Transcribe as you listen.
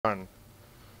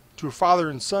To a father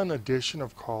and son edition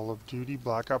of Call of Duty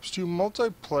Black Ops 2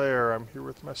 multiplayer. I'm here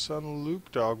with my son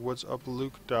Luke Dog. What's up,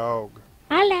 Luke Dog?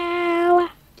 Hello.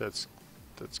 That's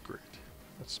great.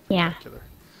 That's Yeah. spectacular.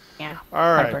 Yeah.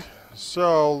 All right. Whatever.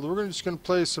 So we're just gonna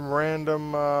play some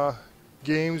random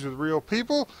games with real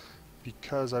people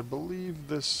because I believe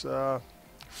this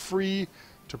free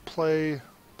to play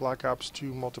Black Ops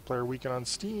 2 multiplayer weekend on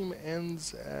Steam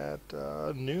ends at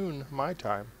noon my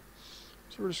time.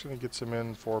 So we're just going to get some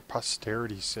in for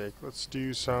posterity's sake. Let's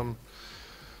do some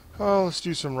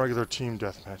regular team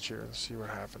deathmatch here. Let's see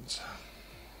what happens.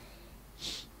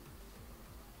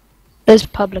 This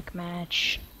public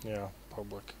match. Yeah,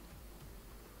 public.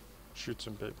 Shoot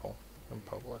some people in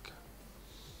public.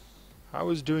 I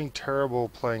was doing terrible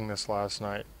playing this last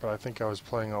night, but I think I was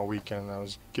playing all weekend and I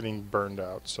was getting burned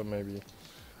out. So maybe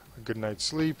a good night's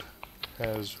sleep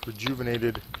has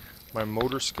rejuvenated my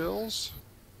motor skills.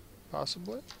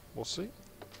 Possibly. We'll see.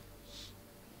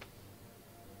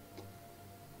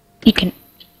 You can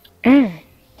earn.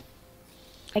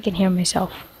 I can hear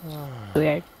myself.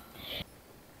 Weird.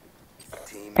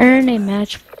 Earn a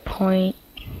match point.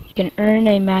 You can earn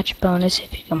a match bonus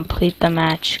if you complete the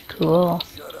match. Cool.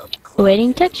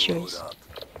 Awaiting textures.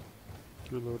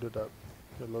 You're loaded up.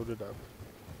 You're loaded up.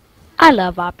 I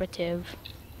love Operative.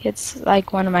 It's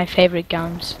like one of my favorite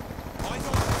guns.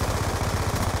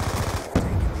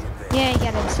 Yeah, you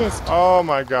got an assist. Oh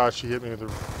my gosh, he hit me with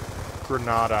a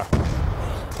granada.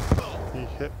 He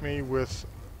hit me with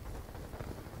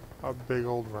a big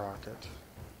old rocket.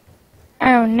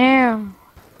 Oh no.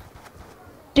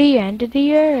 The end of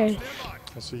the earth.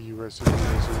 I see you, I see you,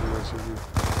 I see you, I see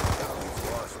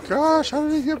you. Gosh, how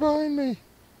did he get behind me?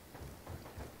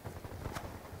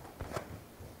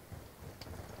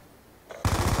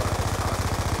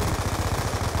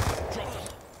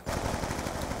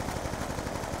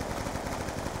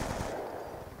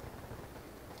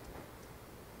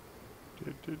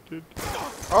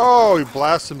 Oh, he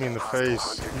blasted me in the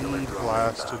face. He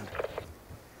blasted.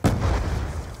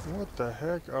 What the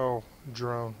heck? Oh,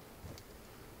 drone.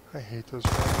 I hate those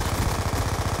drones.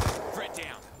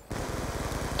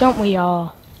 Don't we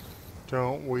all?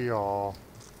 Don't we all?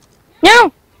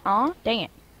 No! Aw, dang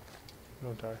it.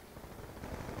 Don't die.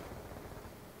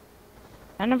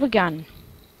 Son of a gun.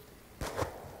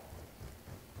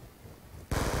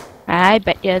 I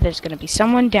bet you there's gonna be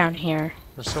someone down here.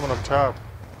 There's someone up top.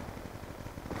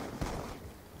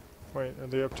 Wait, are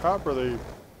they up top or are they...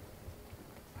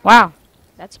 Wow,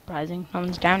 that's surprising.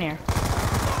 Someone's down here.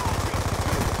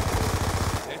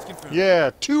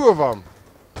 Yeah, two of them.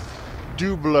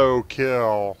 Dublo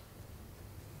kill.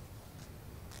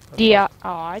 Oh,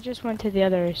 I just went to the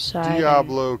other side.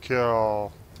 Diablo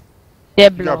kill.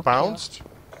 Diablo You got bounced?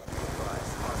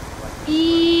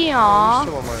 Yeah.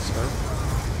 Still on my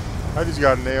side. I just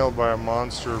got nailed by a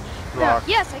monster rock.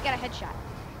 Yes, I got a headshot.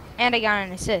 And I got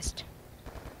an assist.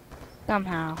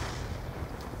 Somehow.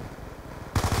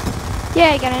 Yeah,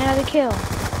 I got another kill.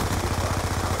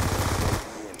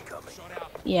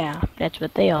 Yeah, that's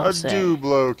what they all A say.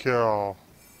 Dublo kill.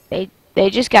 They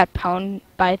just got pwned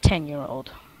by a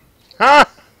 10-year-old. Ha!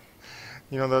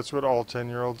 You know, that's what all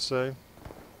 10-year-olds say.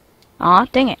 Aw,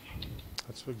 dang it.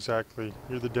 That's exactly.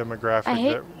 You're the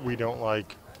demographic that we don't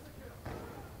like.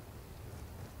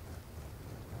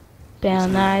 Bill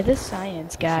Nye the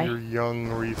Science Guy. Your young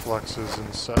reflexes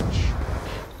and such.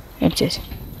 It just...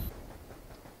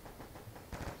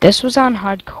 This was on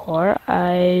hardcore.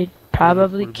 I'd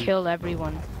probably kill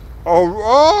everyone.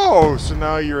 Oh, so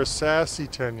now you're a sassy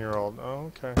 10-year-old.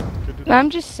 Oh, okay. Good to know.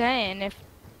 I'm just saying, if...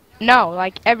 No,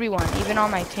 like everyone, even on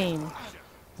my team.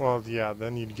 Well, yeah,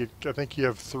 then you'd get... I think you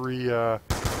have 3,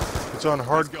 it's on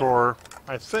hardcore,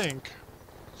 I think.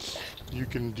 You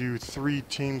can do 3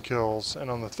 team kills, and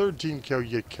on the 3rd team kill, you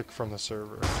get kicked from the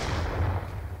server.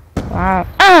 Wow.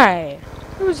 Hey!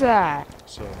 Who's that?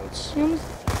 So that's... Who's...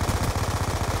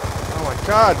 Oh my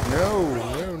god, no.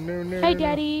 Hey,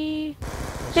 Daddy!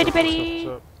 What's Daddy up, Betty!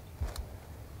 what's up?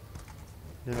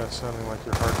 You're not sounding like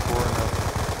you're hardcore enough.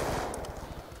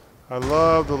 I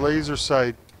love the laser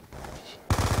sight.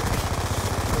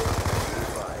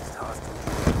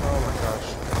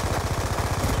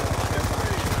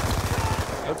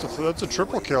 That's a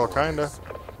triple kill, kinda.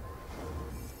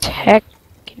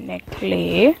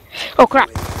 Technically... Oh, crap!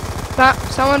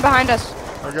 Someone behind us.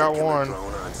 I got one.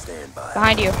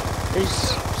 Behind you. There's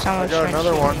someone. I got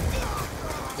another one.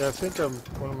 Yeah, I think I'm...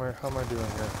 How am I doing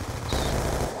here?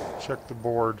 Let's check the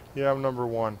board. Yeah, I'm number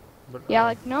 1. But, yeah,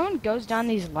 like, no one goes down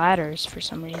these ladders for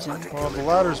some reason. Well, the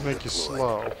ladders make you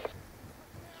slow.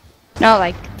 No,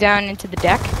 like, down into the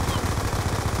deck.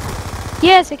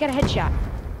 Yes, I got a headshot.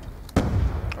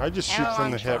 I just shoot Ammo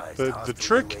from the launch. hip. The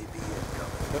trick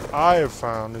that I have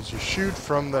found is you shoot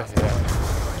from the hip.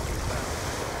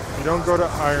 You don't go to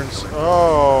irons.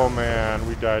 Oh man,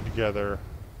 we died together.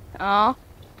 Oh.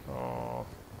 Oh,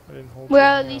 I didn't hold your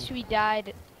Well, at hand. least we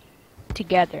died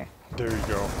together. There you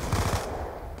go.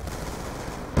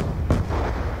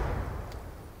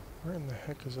 Where in the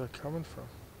heck is that coming from?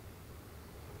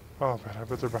 Oh, man, I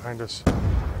bet they're behind us.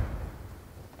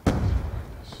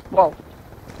 Whoa.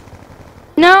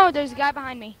 No, there's a guy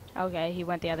behind me. Okay, he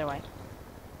went the other way.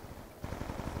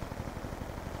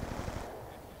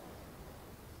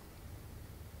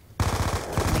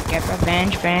 Get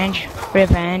revenge, revenge,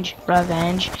 revenge,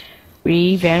 revenge,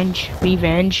 revenge,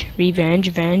 revenge, revenge,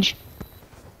 revenge.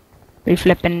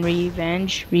 Reflippin'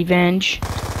 revenge, revenge.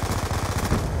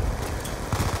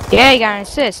 Yeah, he got an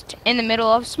assist in the middle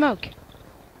of smoke.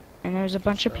 And there's a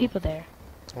bunch of people there.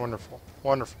 Wonderful.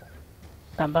 Wonderful.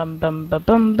 Bum bum bum bum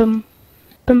bum bum.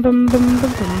 Bum bum bum bum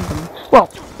bum bum. Whoa!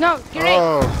 No, grenade!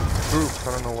 Oh, oof.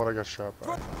 I don't know what I got shot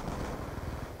by.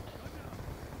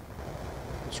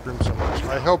 I scream so much.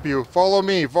 I help you. Follow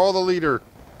me. Follow the leader.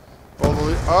 Follow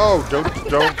the Oh, don't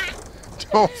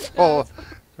follow.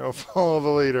 Don't follow the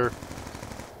leader.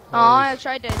 Oh, I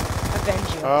tried to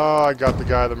avenge you. Oh, I got the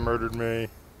guy that murdered me.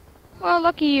 Well,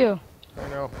 lucky you. I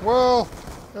know. Well,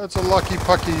 that's a lucky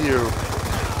pucky you.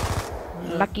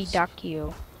 Lucky duck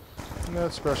you.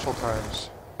 Not special times.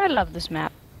 I love this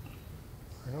map.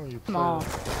 I know you play. Come on. Hey,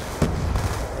 is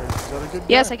that a good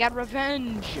Yes, guy? I got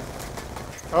revenge.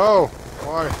 Oh,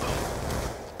 why?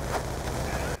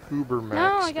 Uber Max.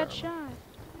 No, I got shot.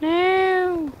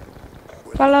 No.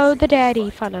 Follow the daddy,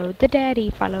 follow the daddy,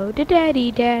 follow the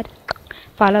daddy, dad.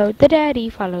 Follow the daddy,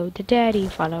 follow the daddy,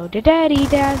 follow the daddy,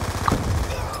 dad.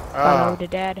 Follow the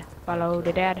dad, follow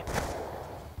the dad.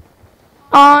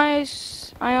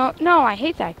 No, I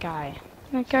hate that guy.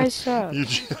 That guy sucks. You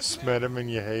just met him and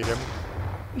you hate him.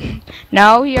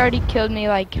 No, he already killed me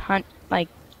like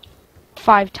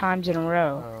 5 times in a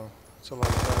row. Oh, it's a lot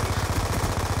of times.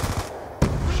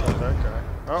 Shot that guy.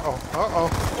 Uh-oh, uh-oh.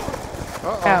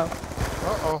 Uh-oh. Oh.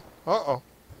 Uh-oh, uh-oh.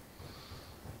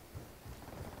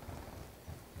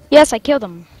 Yes, I killed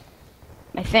him.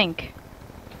 I think.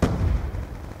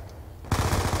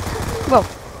 Whoa.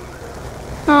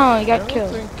 Oh, he got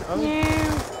killed.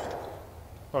 No.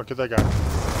 Oh, get that guy.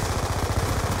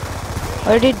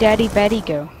 Where did Daddy Betty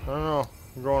go? I don't know.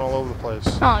 I'm going all over the place.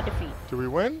 Oh, defeat. Did we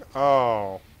win?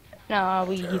 Oh. No,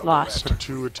 we lost.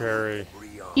 Pituitary.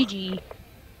 GG.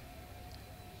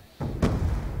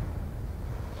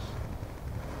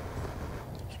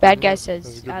 Bad guy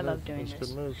says, I love doing this. this.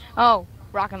 Good move. Oh,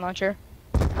 rocket launcher.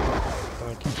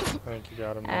 I think you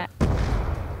got him there.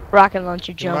 Rocket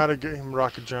launcher You jump. might have given him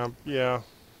rocket jump. Yeah.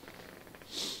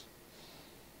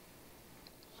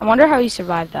 I wonder how he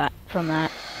survived that from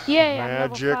that. Yay, I'm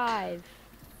Magic. level 5.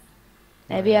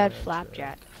 Maybe I had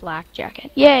flak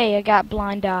jacket. Yay, I got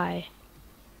blind eye.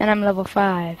 And I'm level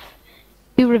 5.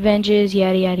 2 revenges,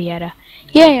 yada yada yada.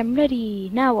 Yay, I'm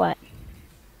ready. Now what?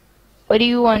 What do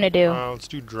you want to do? Let's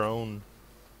do drone.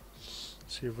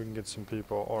 See if we can get some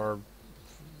people, or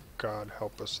God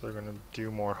help us, they're gonna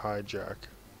do more hijack.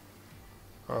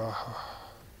 I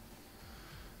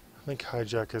think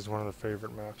hijack is one of the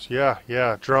favorite maps. Yeah,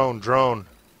 drone. Drone.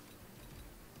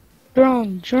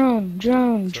 Drone.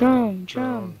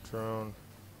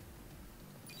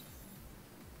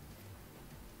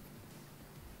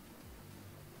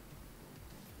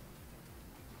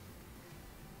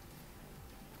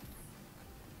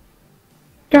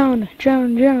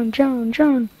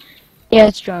 Yeah,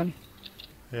 it's drone.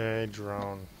 Yay,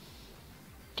 drone.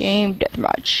 Team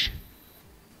deathmatch.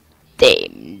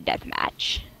 Team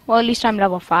deathmatch. Well, at least I'm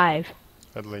level 5.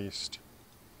 At least.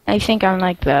 I think I'm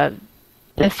like the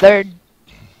 3rd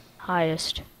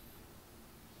highest.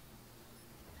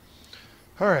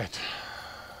 Alright.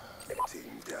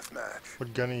 Team deathmatch.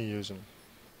 What gun are you using?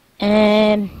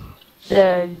 And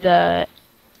the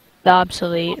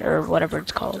obsolete, or whatever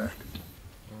it's called.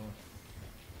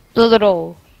 The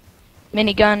little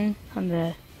minigun on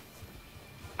the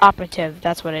operative,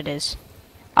 that's what it is.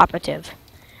 Operative.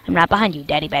 I'm not behind you,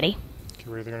 Daddy Betty. Okay,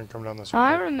 we're either gonna come down this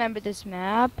I way. remember this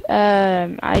map.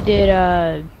 I did,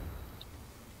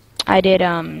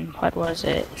 what was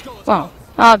it? Well,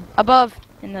 above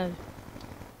in the,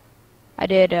 I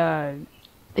did,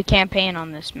 the campaign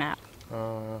on this map.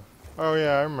 Oh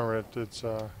yeah, I remember it. It's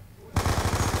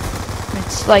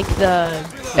like the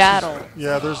battle.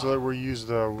 Yeah, there's the where you use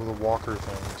the walker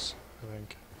things, I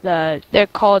think. They're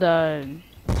called,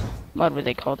 what were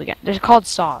they called again? They're called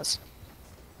saws.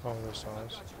 Oh, those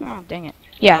size. Oh, dang it.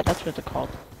 Yeah, that's what they're called.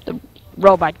 The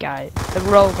robot guy. The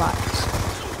robots.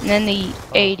 And then the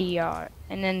ADR,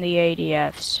 and then the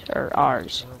ADFs are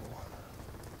ours.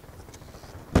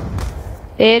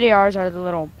 The ADRs are the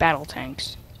little battle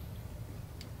tanks.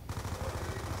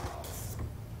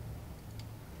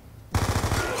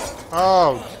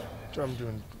 Oh, I'm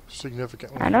doing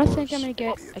significantly I don't worse. think I'm gonna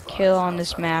get a kill on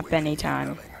this map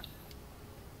anytime.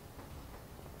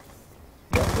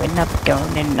 Going up,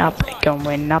 going up,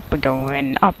 going up,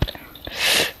 going up.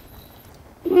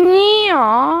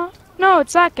 Yeah. No,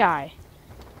 it's that guy.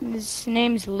 His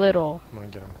name's Little I'm gonna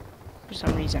get him. for some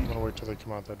I'm reason. gonna wait till they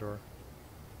come out that door.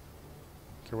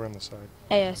 Okay, we're on the side.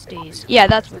 ASDs. Yeah,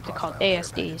 that's what they're called.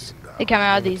 ASDs. They come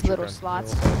out of these little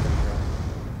slots.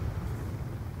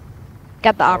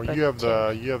 Got the Oh, opera. you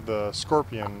have the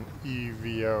Scorpion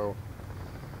EVO.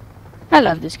 I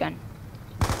love this gun.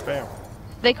 Bam.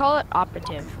 They call it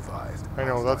operative. I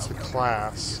know, that's the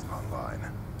class.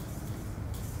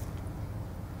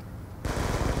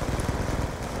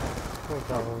 What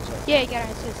the hell was that? Yeah, you got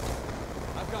an assist.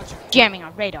 I've got you. Jamming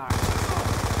on radar.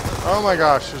 Oh my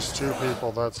gosh, there's two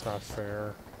people. That's not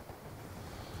fair.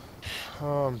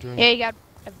 Oh, I'm doing. Yeah, you got.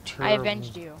 I terrible.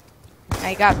 avenged you.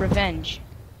 I got revenge,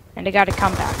 and I got a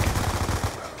comeback.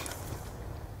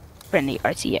 Friendly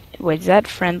RC. Was that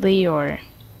friendly or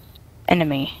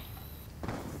enemy?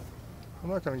 I'm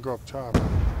not gonna go up top.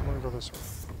 I'm gonna go this way.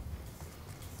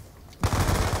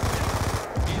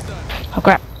 Oh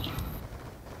crap.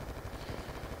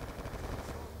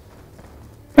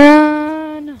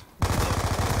 Run!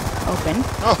 Open.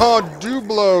 Oh,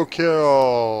 Dublo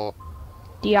kill!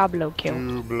 Diablo kill.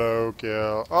 Dublo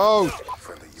kill. Oh!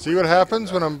 See what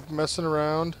happens when I'm messing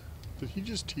around? Did he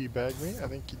just teabag me? I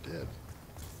think he did.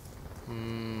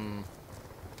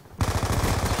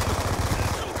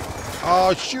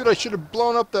 Oh shoot, I should have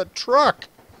blown up that truck!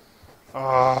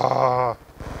 Ah!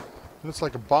 It's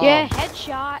like a bomb. Yeah,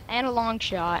 headshot and a long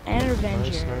shot and a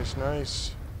revenger.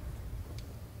 Nice.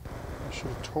 I should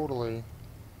have totally...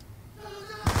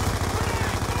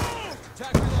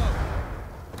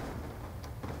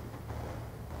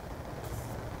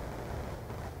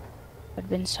 I'd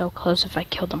been so close if I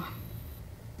killed him.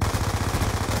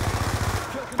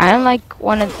 I'm like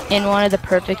in one of the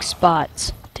perfect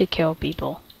spots to kill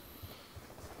people.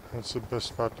 That's the best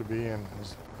spot to be in,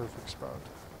 is the perfect spot.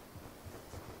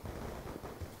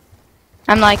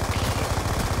 I'm like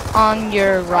on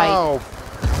your right. Oh!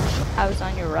 I was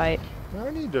on your right. I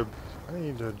need to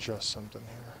adjust something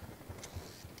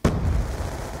here.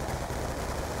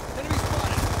 Enemy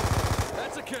spotted.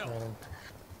 That's a kill.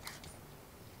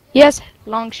 Yes,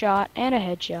 long shot and a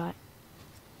headshot.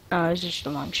 Oh, it was just a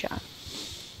long shot.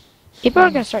 People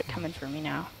are gonna start coming for me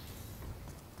now.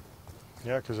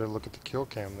 Yeah, because I look at the kill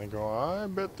cam and they go, I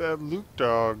bet that Luke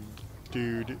Dog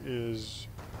dude is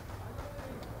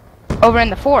Over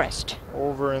in the forest.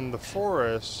 over in the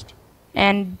forest.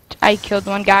 And I killed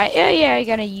one guy. Yeah, I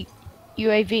got a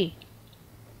UAV.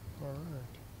 Alright.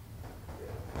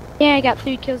 Yeah, I got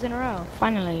 3 kills in a row.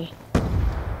 Finally.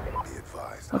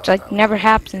 Which like never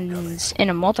happens in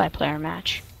a multiplayer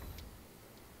match.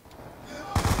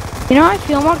 You know, I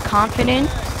feel more confident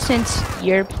since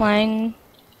you're playing.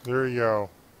 There you go.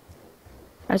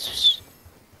 That's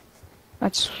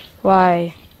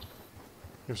why.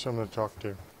 You have someone to talk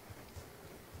to.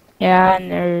 Yeah,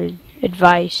 and their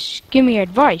advice. Give me your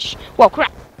advice. Whoa,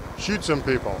 crap! Shoot some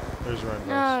people. There's my advice.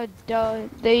 No, duh,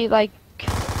 they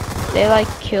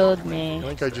killed I me.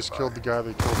 think I just killed the guy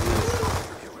that killed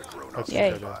you. That's the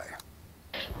Yay. guy there.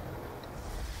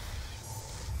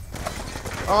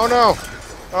 Oh no!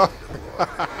 Oh.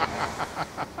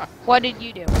 What did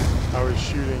you do? I was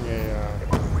shooting a.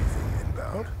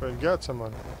 Oh, I got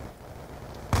someone.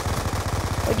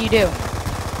 What'd you do?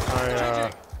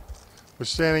 I was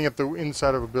standing at the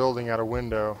inside of a building at a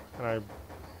window, and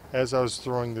as I was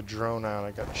throwing the drone out,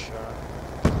 I got shot.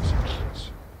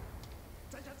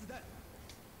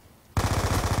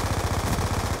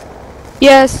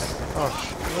 Yes, Oh,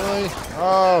 really?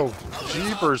 Oh,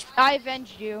 jeepers! I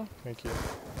avenged you. Thank you.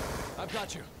 I've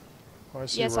got you. Oh, I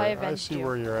see Yes, where I avenged see you.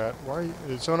 where you're at. Why?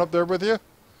 Is someone up there with you?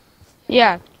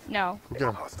 Yeah, no. Go get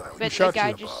him. Who But the shot guy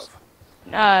you? just,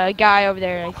 a guy over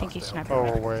there, I think he's sniping. Oh,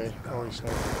 away. Oh, he's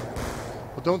sniping.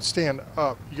 Well, don't stand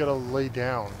up. You gotta lay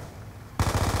down.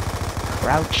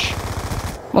 Crouch.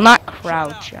 Well, not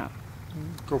crouch.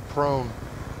 Go prone.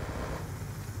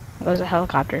 There's a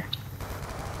helicopter.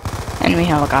 Enemy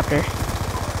helicopter.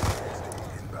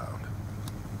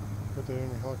 Where'd the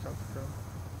enemy helicopter go?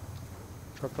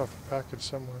 Dropped off a package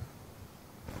somewhere.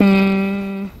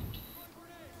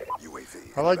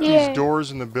 I like Yeah. these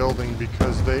doors in the building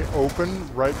because they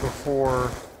open right before.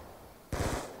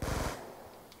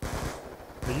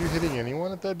 Are you hitting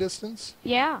anyone at that distance?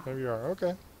 Yeah. There you are.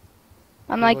 Okay.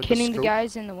 I'm You have, like a hitting the scope?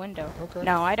 guys in the window. Okay.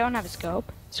 No, I don't have a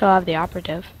scope. So I have the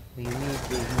operative. You need.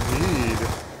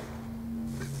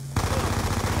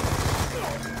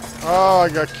 Oh, I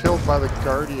got killed by the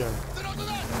Guardian.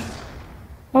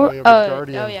 Oh, you have a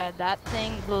Guardian. oh yeah, that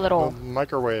thing, the The little,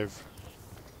 microwave.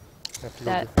 Have to go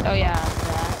that, get- oh yeah,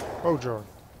 that. Oh, John.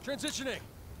 Transitioning.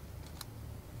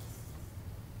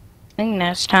 I think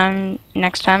next time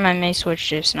I may switch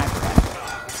to sniper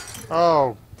rifle.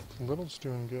 Oh, Little's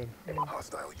doing good.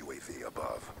 Hostile UAV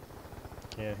above.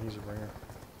 Yeah, he's a ringer.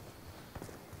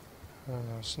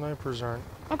 Snipers aren't.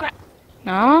 Okay.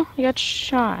 No, I got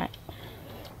shot.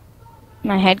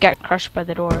 My head got crushed by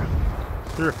the door.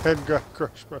 Your head got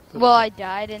crushed by the. Well, I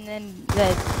died and then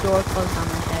the door closed on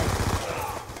my head.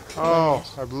 Oh,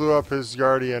 I blew up his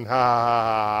Guardian. Ha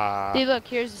ha ha. See, look,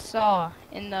 here's a saw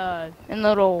in the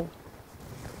little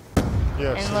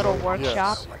Yes. in little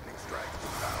workshop. Yes. Lightning strike.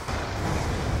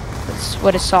 That's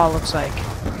what a saw looks like.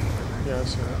 Yeah, I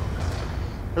see that.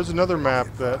 There's another map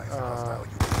that Hostile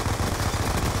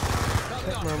I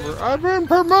can't remember. I've been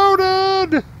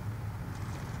promoted.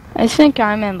 I think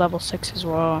I'm in level 6 as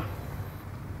well.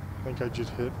 I think I just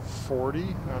hit 40. I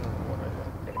don't know what I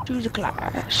hit. Choose a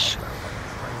class.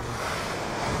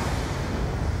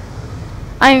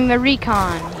 I'm a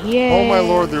recon. Yay. Oh my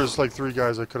lord, there's like 3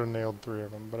 guys. I could have nailed 3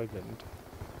 of them, but I didn't.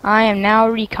 I am now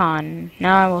recon.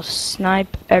 Now I will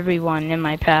snipe everyone in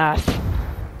my path.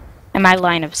 In my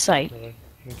line of sight. Really?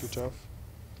 Think you're tough?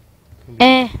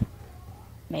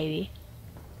 Maybe.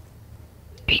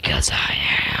 Because I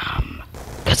am.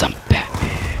 Because I'm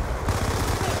Batman.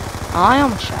 I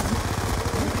almost shot him.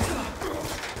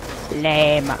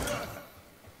 Lame.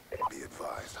 Be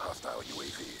advised, hostile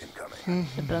UAV incoming.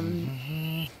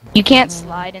 You can't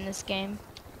slide in this game.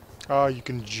 Oh, you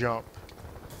can jump.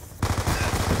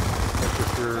 Like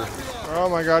if you're... Oh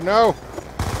my god, no!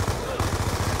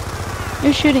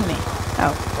 You're shooting me.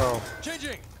 Oh. Oh.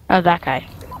 Changing. Oh, that guy.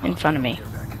 In front of me.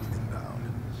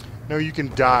 No, you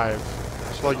can dive.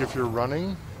 So like if you're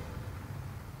running...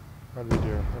 How do we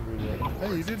do?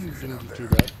 Hey, you didn't do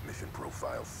that. Mission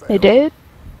profile failed. I did?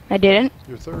 I didn't?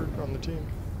 You're 3rd on the team.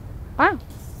 Wow.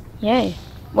 Yay.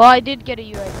 Well, I did get a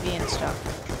UAV and stuff.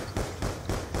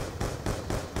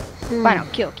 Final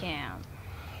kill cam.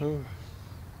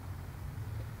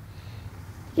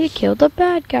 You killed the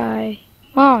bad guy.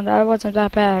 Wow, that wasn't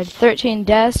that bad. 13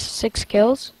 deaths, 6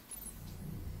 kills.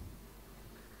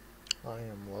 I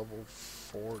am level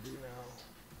 40 now.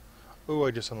 Oh,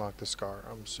 I just unlocked the scar.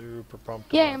 I'm super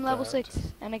pumped. Yeah, about I'm level that.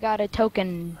 6. And I got a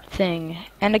token thing.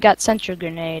 And I got sentry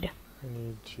grenade. I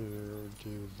need to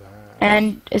do that.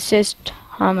 And assist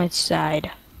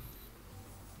homicide.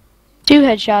 2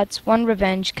 headshots, 1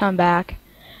 revenge, comeback.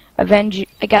 I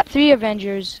got 3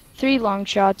 avengers, 3 long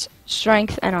shots,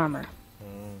 strength, and armor.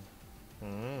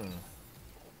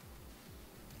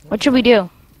 What should we do?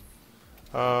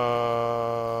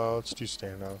 Let's do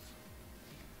standoff.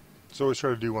 Let's always try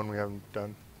to do one we haven't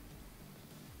done.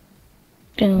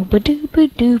 Now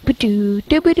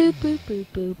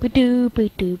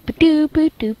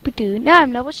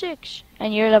I'm level 6.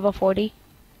 And you're level 40?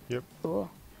 Yep.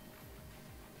 Cool.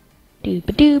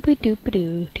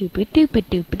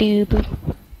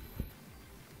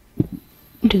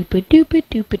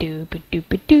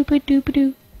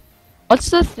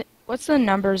 What's the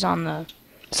numbers on the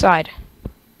side?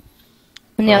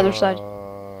 On the other side?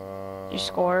 Your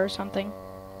score or something?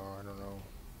 I don't know.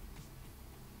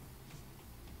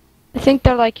 I think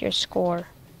they're like your score.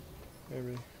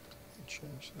 Maybe.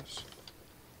 Change this.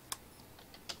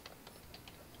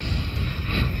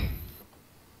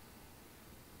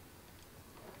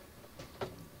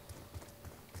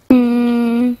 Let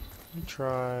me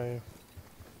try.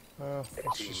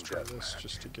 Let's just try this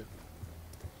just to get.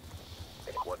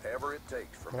 Whatever it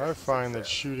takes from But I find that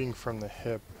shooting from the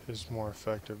hip is more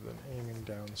effective than aiming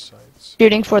down sights.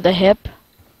 Shooting for the hip?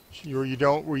 Where you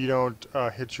don't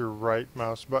hit your right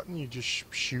mouse button, you just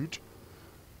shoot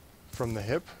from the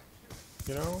hip.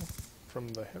 You know, from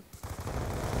the hip.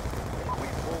 we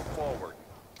pull forward.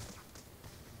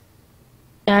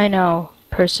 I know,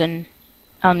 person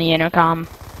on the intercom.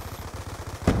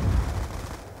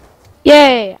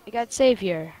 Yay! I got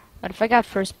savior. What if I got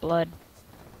first blood?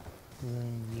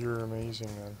 Then you're amazing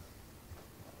then.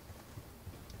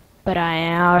 But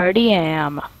I already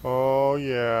am. Oh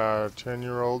yeah,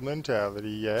 10-year-old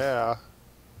mentality, yeah.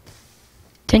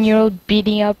 10-year-old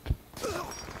beating up.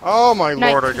 Oh my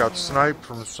lord, I 19. got sniped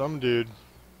from some dude.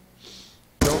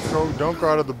 Don't go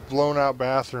out of the blown out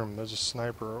bathroom. There's a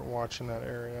sniper watching that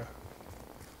area.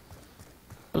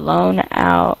 Blown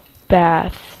out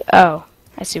bath. Oh,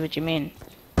 I see what you mean.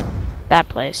 That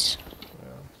place.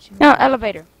 Yeah. No,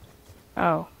 elevator.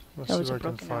 Oh. Let's that see was if a I can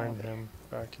broken find elevator. him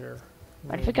back here.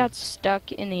 What if it got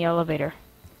stuck in the elevator?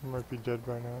 He might be dead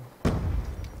by now.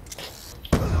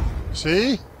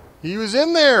 See? He was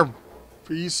in there!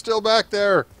 He's still back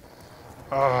there!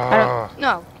 I don't.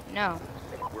 No.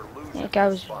 We're losing That guy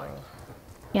this was. fight.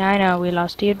 Yeah, I know. We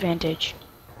lost the advantage.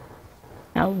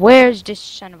 Now, where's this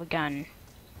son of a gun?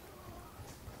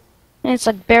 And it's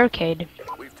like barricade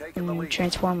We've taken the in lead.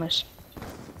 Transformers.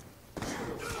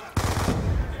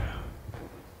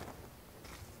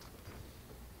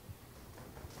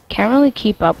 Can't really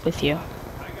keep up with you.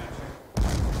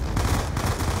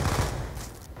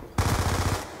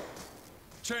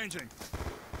 Changing.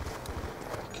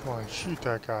 Come on, shoot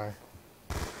that guy.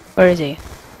 Where is he?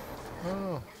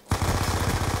 Oh.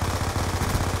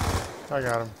 I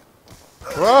got him.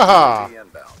 Waha! The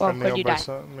inbound. Well, Got could you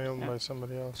die? nailed by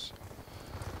somebody else.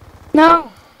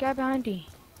 No! Guy behind you.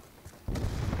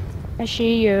 I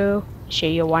see you.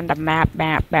 See you on the map.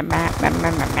 I'm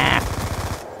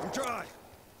dry.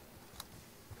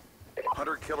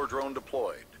 Hunter-killer drone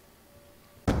deployed.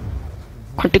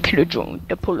 Hunter-killer drone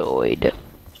deployed.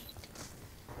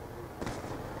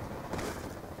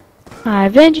 I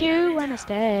avenge you when I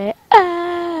stay.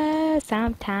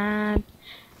 Sometimes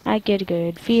I get a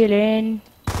good feeling.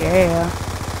 Yeah.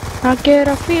 I get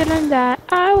a feeling that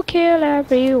I will kill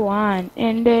everyone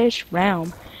in this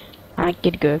realm. I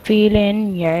get a good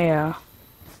feeling. Yeah.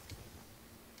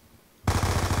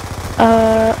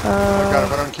 Oh god,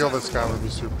 if I don't kill this guy, I'm gonna be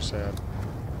super sad.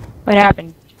 What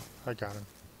happened? I got him.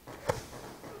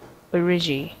 Where is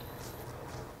he?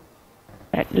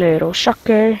 That little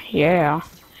sucker, yeah.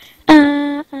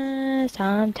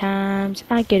 Sometimes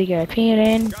I get a good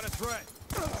feeling. Got a threat.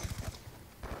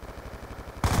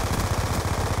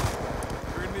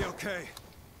 You're gonna be okay.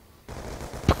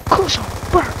 Because I'm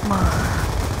Batman.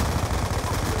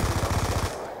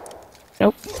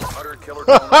 Nope. Hunter-killer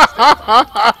drone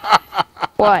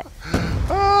deployed. What?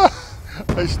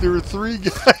 There were 3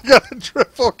 guys. I got a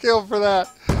triple kill for that.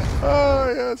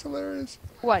 Oh yeah, it's hilarious.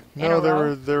 What? No,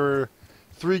 there were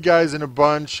 3 guys in a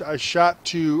bunch. I shot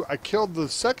 2. I killed the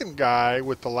second guy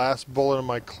with the last bullet in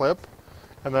my clip,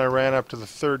 and then I ran up to the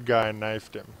 3rd guy and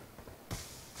knifed him.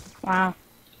 Wow.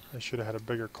 I should have had a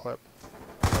bigger clip.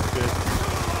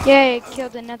 I Yay,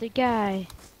 killed another guy. did.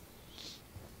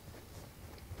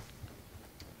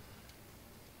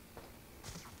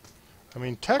 I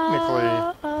mean, technically,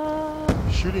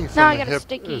 shooting No, from I the got a hip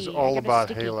sticky. is I all got a about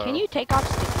sticky. Halo. Can you take off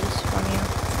stickies from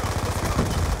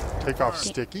you? Take off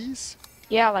stickies?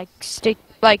 Yeah, like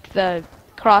the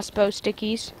crossbow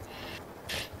stickies.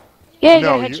 Yeah, you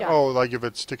No, got a headshot. oh, like if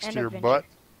it sticks And to your adventure. butt?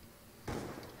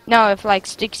 No, if like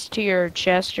sticks to your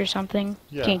chest or something,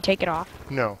 Yeah. can you take it off?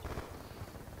 No.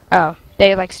 Oh,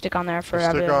 they like stick on there They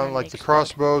forever. stick and on then like they the explode.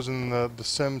 crossbows and the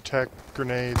Semtech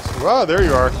grenades. Oh, there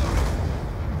you are.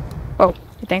 Oh,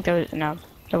 I think there was no,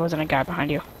 there wasn't a guy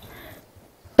behind you.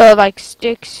 So it, like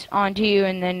sticks onto you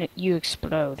and then you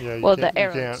explode. Yeah, you well, can't, the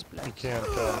arrow you explodes. can't.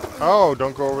 Oh,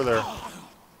 don't go over there. Oh,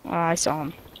 I saw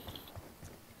him.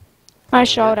 I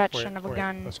saw Wait, that wait, son of a wait.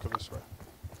 gun. Let's go this way.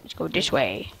 Let's go this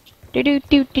way. Do do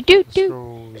do do do Let's do.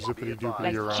 go zippity doopity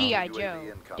Like around. G.I. UAV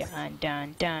Joe. incoming.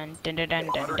 Dun dun dun dun dun dun dun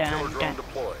Hunter-killer dun drone dun.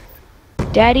 deployed.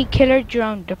 Daddy killer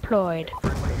drone deployed.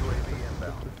 Friendly UAV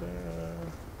inbound.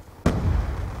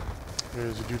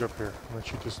 There's a dude up here. I'm gonna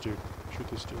shoot this dude. Shoot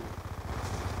this dude.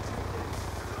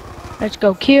 Let's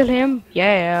go kill him.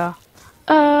 Yeah.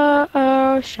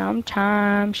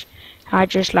 Sometimes I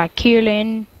just like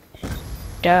killing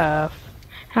stuff.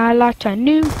 I like to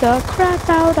nuke the crap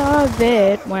out of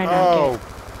it when I Oh, get.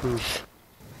 poop.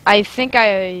 I think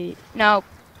I no,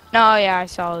 yeah, I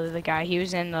saw the guy. He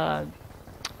was in the.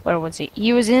 Where was he?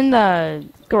 He was in the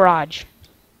garage.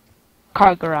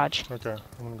 Car garage. Okay,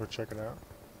 I'm gonna go check it out.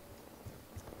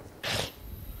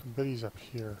 I bet he's up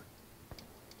here.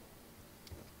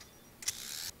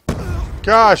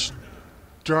 Gosh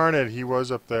darn it, he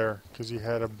was up there because he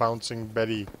had a bouncing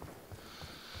Betty.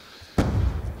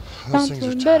 Those things are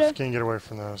Bouncing tough. Betty. Can't get away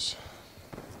from those.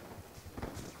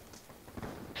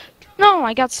 No,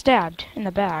 I got stabbed in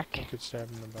the back. Get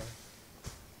stabbed in the back.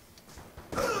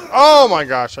 Oh my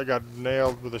gosh, I got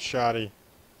nailed with a shotty.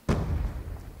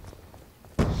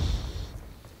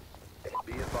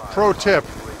 Be advised. Pro tip,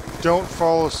 don't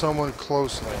follow someone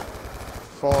closely.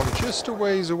 Follow them just a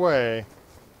ways away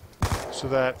so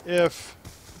that if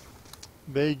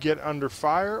they get under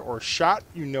fire or shot,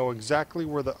 you know exactly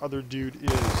where the other dude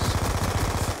is.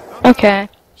 Okay.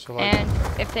 So like,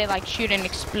 And if they like shoot an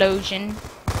explosion,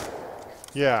 I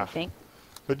yeah, think.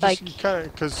 but just like- kind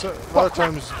of, because a lot of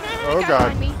times, oh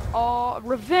god, Me. Oh,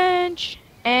 revenge.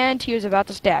 And he was about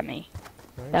to stab me.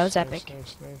 Nice, That was nice, epic.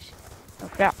 Nice, nice. Oh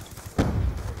crap.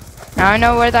 Now I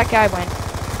know where that guy went.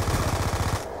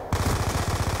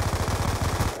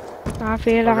 I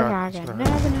feel like God, I it's can gonna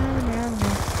never.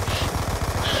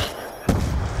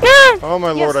 Oh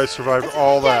my lord, I survived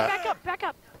all that. Back up, back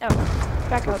up. Oh,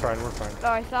 back We're up. fine, we're fine.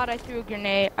 Oh, I thought I threw a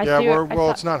grenade. Yeah,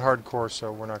 it's not hardcore,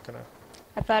 so we're not gonna...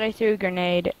 I thought I threw a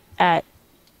grenade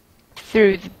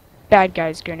through the bad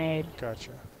guy's grenade.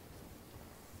 Gotcha.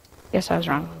 Guess I was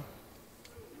wrong.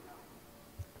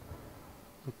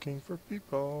 Looking for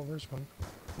people. There's one.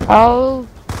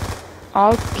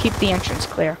 I'll keep the entrance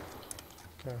clear.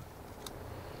 Okay.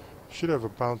 Should have a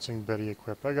bouncing Betty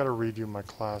equipped. I gotta redo my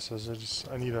classes.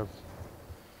 I need a...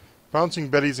 Bouncing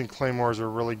Bettys and Claymores are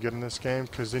really good in this game,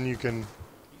 because then you can...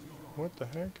 What the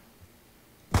heck?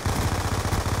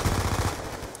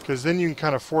 Because then you can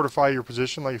kind of fortify your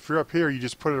position. Like if you're up here, you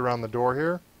just put it around the door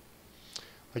here.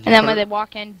 Like And then when they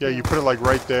walk in... Yeah, you put it like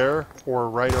right there, or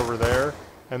right over there.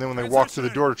 And then when they walk through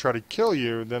the door to try to kill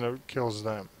you, then it kills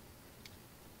them.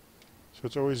 So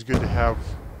it's always good to have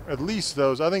at least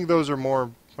those. I think those are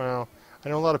more... Well, I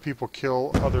know a lot of people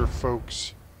kill other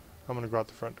folks. I'm going to go out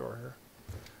the front door here.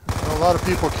 I know a lot of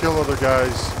people kill other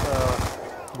guys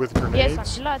with grenades.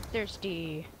 Yes, I'm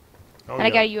bloodthirsty. Oh, And I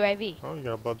got a UAV. Oh, you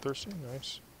got a bloodthirsty?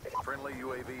 Nice. Friendly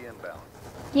UAV inbound.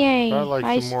 Yay. I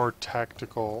like the more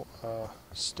tactical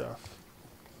stuff.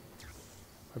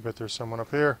 I bet there's someone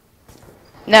up here.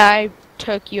 No, I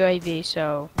took UAV,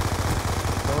 so...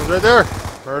 Someone's right there!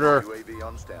 Murder! UAV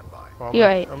on standby. Well,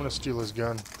 I'm gonna steal his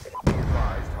gun. Be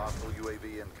advised, hostile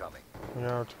UAV incoming. Look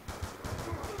out.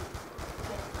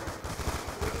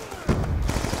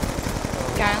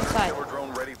 Guy on side. Killer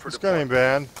drone ready for This gun ain't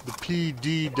bad. The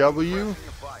PDW.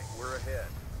 fight. We're ahead.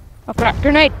 Oh crap,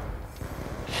 grenade!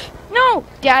 No!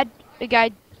 Dad, the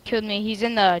guy killed me. He's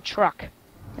in the truck.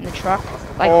 In the truck?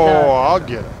 Like I'll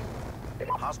get him.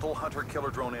 Hostile hunter killer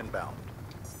drone inbound.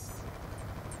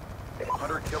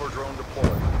 Hunter killer drone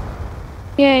deployed.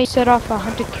 Yeah, he set off a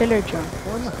hunted killer drone.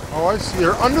 Oh, I see.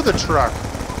 They're under the truck.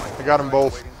 I got them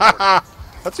both. Haha!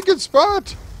 That's a good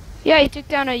spot. Yeah, he took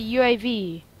down a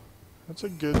UAV. That's a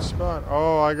good spot.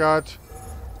 Oh, I got...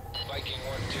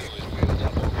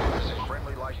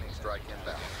 Friendly lightning strike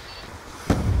inbound.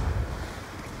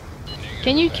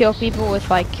 Can you kill people with,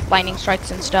 like, lightning strikes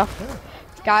and stuff? Yeah.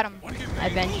 Got him. I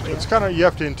avenged you. It's kind of... You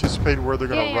have to anticipate where they're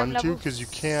going to Yeah, run I'm to, level because you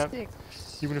can't...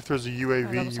 6. Even if there's a level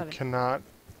UAV, you 7. cannot...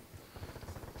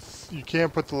 You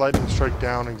can't put the lightning strike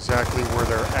down exactly where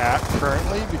they're at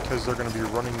currently, because they're going to be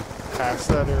running past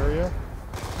that area.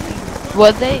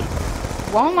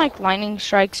 Won't, like, lightning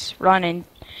strikes run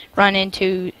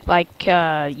into, like,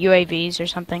 UAVs or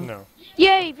something? No.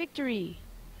 Yay, victory!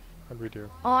 How'd we do?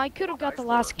 Oh, I could have got the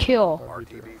last kill. How'd we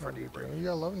do? RTV for How'd we do? debrief. You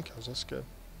got 11 kills. That's good.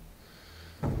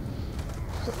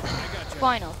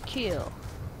 Final kill.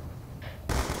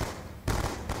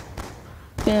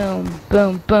 Boom,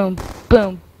 boom, boom,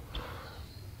 boom.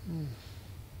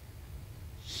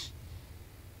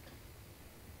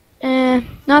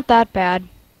 Not that bad.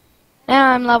 And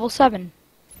I'm level 7.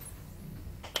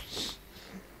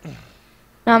 Now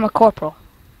I'm a corporal.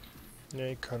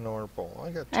 Yay, Canorpal.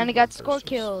 I got two And I got score bloodthirsters.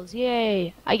 kills.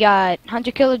 Yay. I got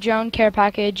Hunter Killer Drone, Care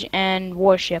Package, and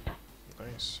Warship.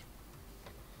 Nice.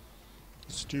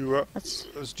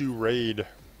 Let's do raid.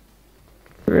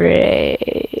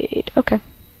 Great. Okay.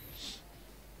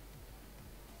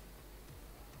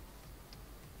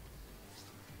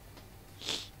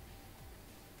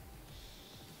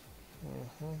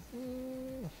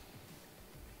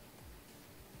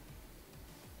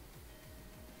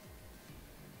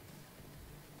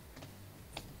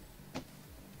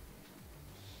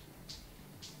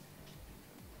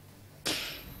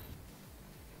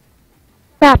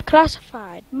 Map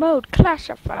classified. Mode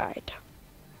classified.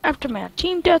 Aftermath.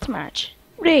 Team deathmatch.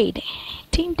 Raid.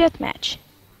 Team deathmatch.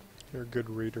 You're a good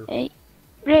reader.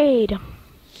 Raid.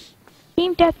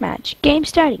 Team deathmatch. Game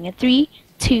starting in 3,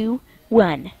 2,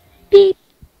 1. Beep.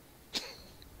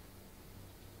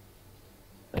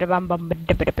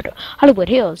 Hollywood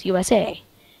Hills, USA.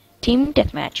 Team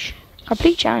deathmatch.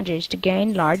 Complete challenges to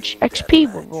gain large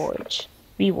XP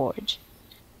rewards.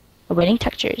 Awaiting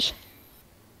textures.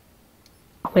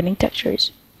 Awaiting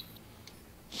textures.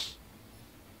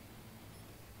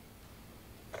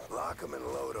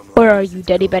 Where are you,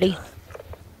 Daddy Betty?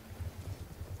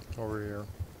 Over here.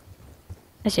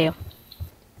 I see you.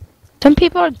 Some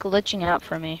people are glitching out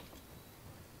for me.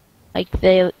 Like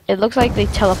it looks like they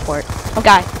teleport. Oh,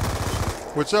 guy.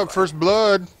 What's up, First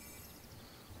Blood?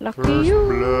 Lucky First you.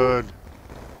 Blood.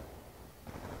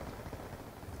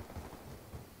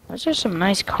 Those are some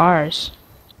nice cars.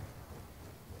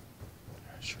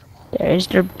 There's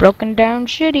the broken down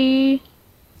shitty.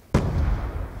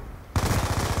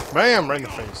 Bam! Right in the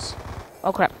face.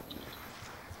 Oh crap.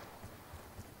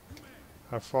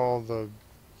 I follow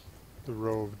the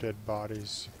row of dead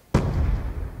bodies.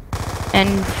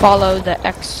 And follow the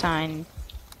X sign.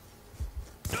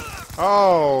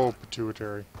 Oh,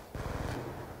 pituitary.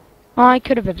 Oh, I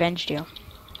could have avenged you.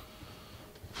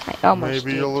 I almost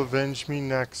Maybe did. you'll avenge me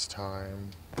next time.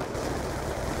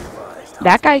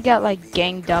 That guy got like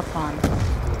ganged up on.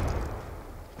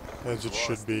 As it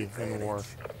should be in war.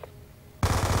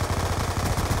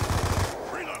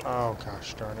 Oh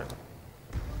gosh darn it.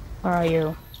 Where are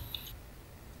you?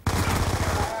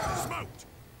 Smoked.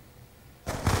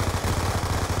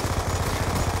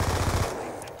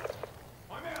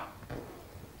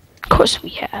 Of course we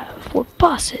have. We're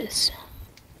bosses.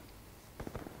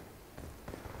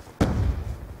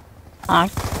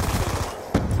 Threat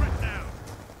down.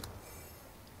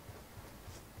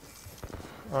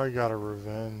 I got a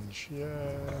revenge. Yeah.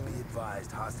 Be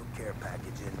advised, hostile care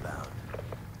package inbound.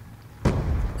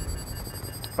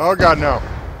 Oh god no.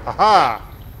 Aha!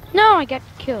 No, I got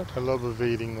killed. I love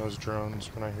evading those drones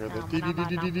when I hear the dee dee dee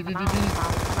dee dee dee dee dee.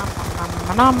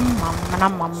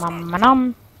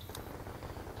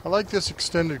 I like this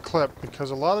extended clip because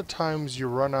a lot of times you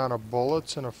run out of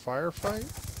bullets in a firefight.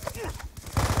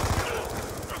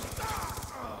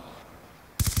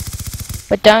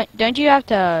 But don't you have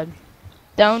to?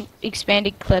 Don't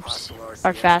expanded clips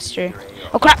are faster.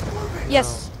 Oh crap!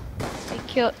 Yes, I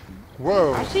killed.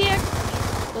 Whoa, Actually, it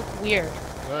look weird.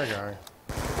 that guy.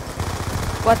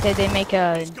 What did they make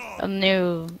a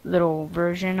new little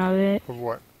version of it? Of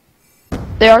what?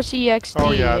 The RCXD.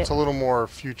 Oh yeah, it's a little more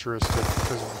futuristic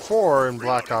because before in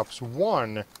Black Ops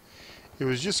 1, it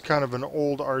was just kind of an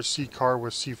old RC car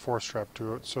with C4 strapped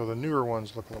to it. So the newer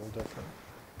ones look a little different.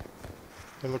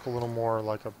 They look a little more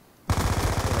like a.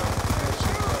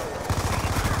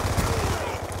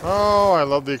 Oh, I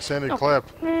love the extended clip.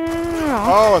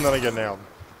 Oh, and then I get nailed.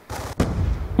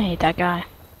 I hate that guy.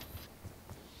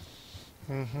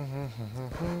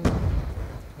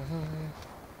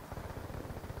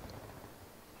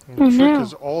 And the trick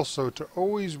is also to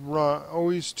always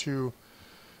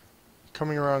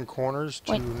coming around corners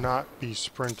to not be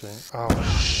sprinting. Oh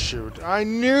shoot! I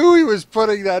knew he was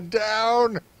putting that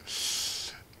down.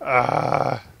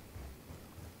 I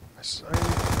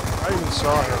even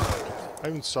saw him. I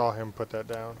even saw him put that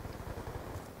down.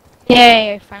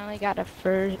 Yay! I finally got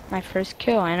my first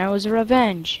kill, and it was a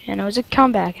revenge, and it was a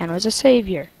comeback, and it was a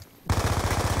savior.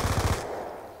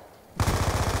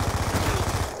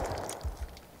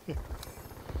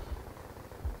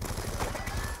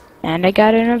 And I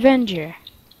got an Avenger.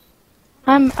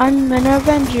 I'm an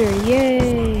Avenger,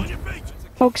 yay!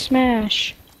 Hulk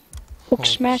smash. Hulk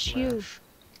smash you.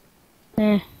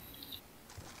 Eh.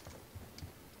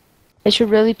 They should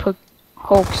really put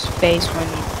Hulk's face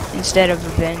instead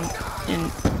of an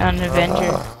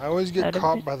Avenger. I always get That'd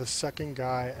caught be- by the second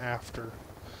guy after.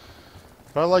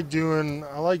 But I like doing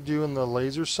the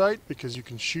laser sight because you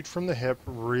can shoot from the hip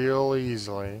real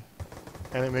easily,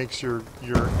 and it makes your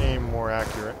aim more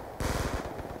accurate.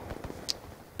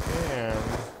 And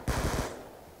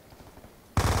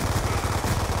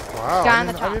wow, Guy on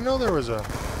the I top. didn't know there was a.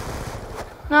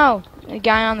 No, the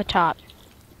guy on the top.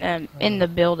 In the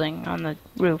building, on the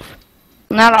roof.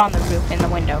 Not on the roof, in the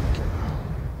window.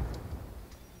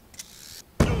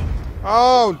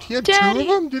 Oh, he had two Daddy. of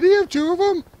them? Did he have two of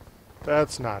them?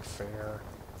 That's not fair.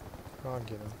 I'll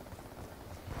get him.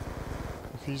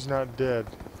 If he's not dead,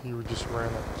 he would just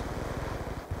ran it.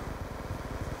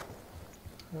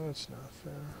 That's not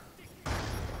fair.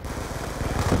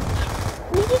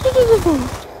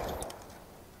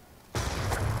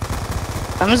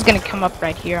 Someone's gonna come up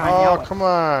right here, I Oh, know it. come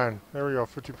on. There we go.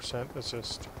 50%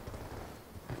 assist.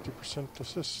 50%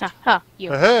 assist. Ha,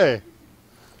 you. Hey!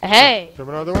 Hey!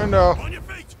 Jumping out the window. On your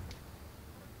feet.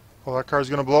 Well, that car's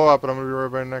gonna blow up, and I'm gonna be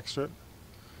right by next to it.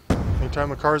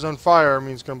 Anytime a car's on fire, it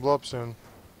means it's gonna blow up soon.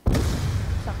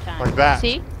 Sometimes. Like that.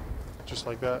 See? Just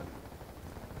like that.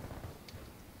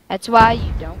 That's why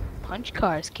you don't punch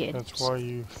cars, kids. That's why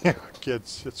you... Yeah,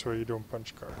 kids, that's why you don't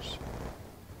punch cars.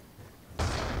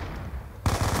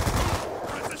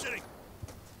 Transitioning.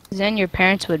 Then your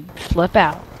parents would flip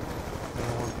out. I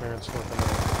don't want parents looking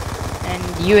at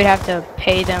And you would have to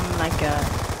pay them like a...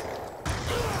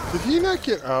 it. Did he not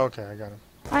get... Oh, okay, I got him.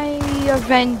 I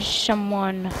avenged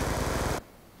someone. I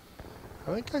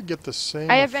think I get the same...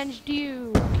 I avenged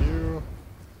you. You.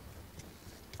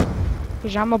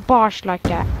 Because I'm a boss like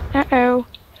that. Uh-oh.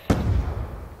 Did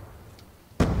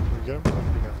we get him? I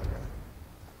think we got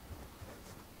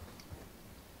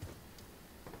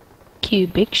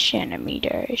cubic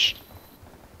centimeters.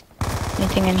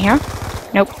 Anything in here?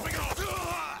 Nope.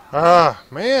 Ah,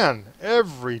 man,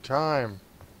 every time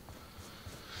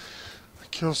I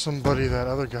kill somebody, that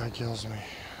other guy kills me.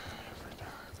 Every time.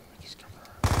 He's coming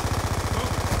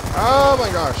around. Oh my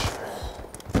gosh.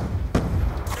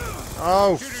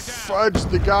 Oh, fudge,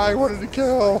 the guy I wanted to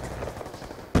kill.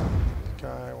 The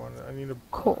guy I wanted, I need a...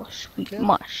 Of course, we Yeah.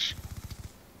 must.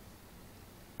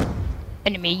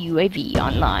 Enemy UAV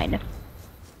online.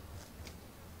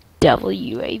 Double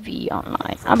UAV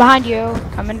online. I'm behind you.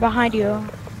 Coming behind you.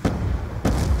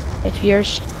 If you're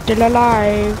still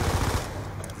alive.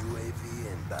 UAV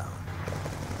inbound.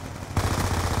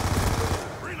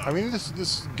 I mean,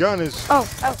 this gun is... Oh,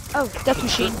 death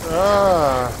machine.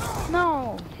 Ah.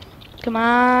 No. Come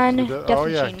on. Death Oh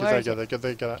yeah, machine. Where is it? get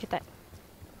that. Get that.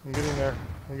 I'm getting there.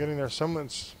 I'm getting there.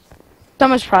 Someone's...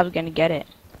 Someone's probably gonna get it.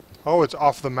 Oh, it's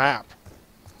off the map.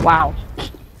 Wow.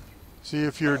 See,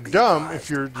 if you're dumb, if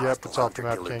you're... Yep, it's off the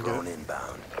map, Killer can't drone get it.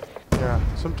 inbound. Yeah,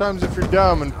 sometimes if you're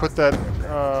dumb and put that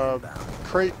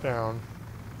crate down,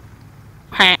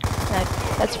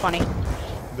 That's funny.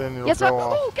 then it'll Yes, sir. go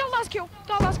off. Oh, got last kill.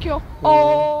 Got last kill.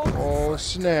 Oh. Oh,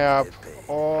 snap.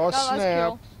 Oh, Got last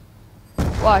snap.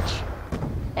 kill. Watch.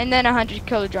 And then 100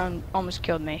 killer drone almost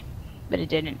killed me, but it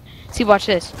didn't. See, watch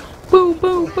this. Boom,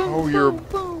 boom, boom. Oh, boom, you're-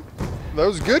 boom. That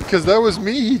was good, because that was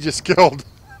me he just killed.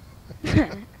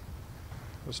 That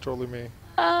was totally me.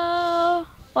 Well,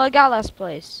 I got last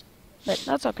place, but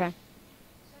that's okay.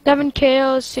 7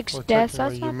 kills, 6 Well, deaths.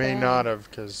 technically, That's you not may bad. not have,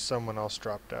 because someone else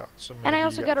dropped out. So And I maybe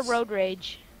also you got a s- road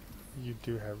rage. You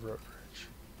do have road rage.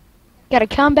 Got a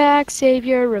comeback,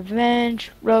 savior,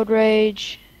 revenge, road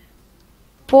rage.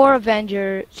 4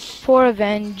 avenger, 4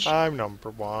 avenge. I'm number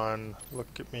 1. Look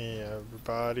at me,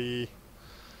 everybody.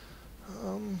 I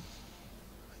think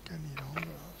I need all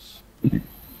those.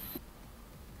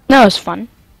 No, it's fun.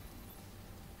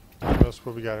 What else?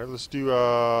 What we got here? Let's do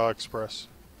express.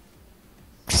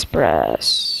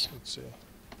 Express. Let's see.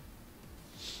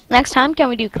 Next time, can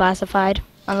we do classified?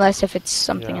 Unless if it's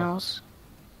something Yeah. else.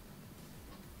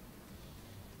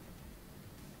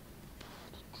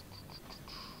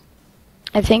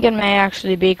 I think it may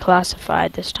actually be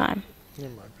classified this time. It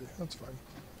might be. That's fine.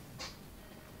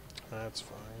 That's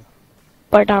fine.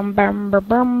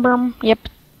 Yep.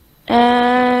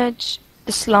 It's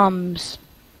the slums.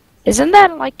 Isn't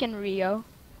that like in Rio?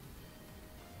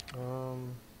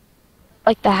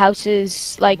 Like the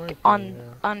houses, like Might be, on yeah.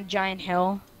 on a giant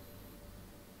hill.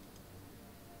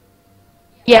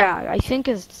 Yeah, I think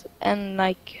it's and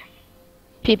like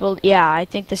people. Yeah, I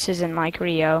think this is in like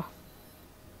Rio.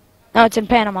 No, it's in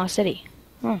Panama City.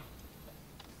 I'm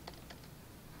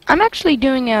actually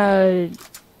doing a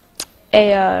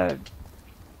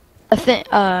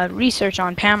research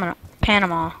on Panama.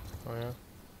 Oh yeah.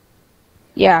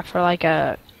 Yeah, for like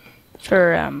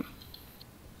for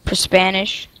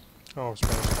Spanish. Oh,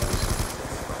 Spanish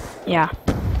class. Yeah.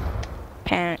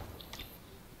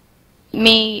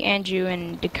 Me, Andrew,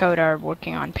 and Dakota are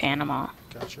working on Panama.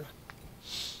 Gotcha.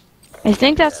 I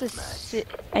think that's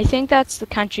the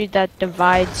country that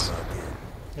divides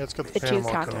Yeah, it's got the the two Panama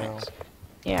Canal. continents.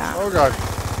 Yeah. Oh god.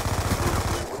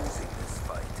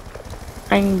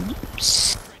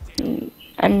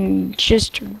 I'm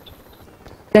just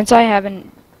since I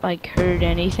haven't like heard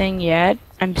anything yet,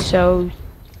 I'm so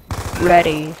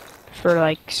ready for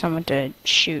like someone to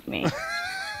shoot me.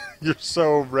 You're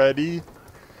so ready.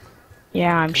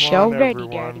 Yeah, I'm Come so on, ready,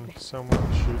 everyone. Daddy.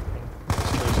 Someone shoot me.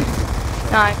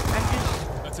 No,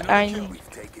 That's another I'm kill. We've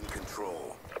taken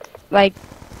control. like,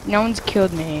 no one's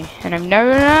killed me, and I'm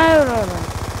never.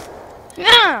 No.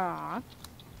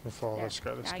 I follow Yeah, this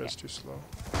guy. This I guy's get- too slow.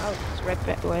 Oh, it's right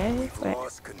back. Wait. We've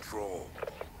lost control.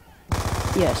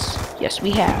 Yes,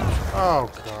 we have.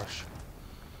 Oh gosh.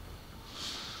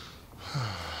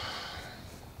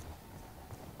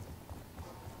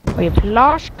 We've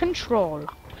lost control.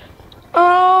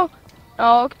 Oh,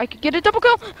 I could get a double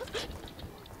kill.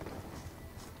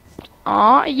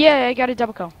 Oh, yeah, I got a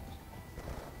double kill.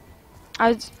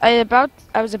 I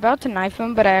was about to knife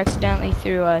him, but I accidentally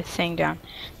threw a thing down.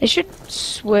 They should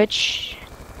switch.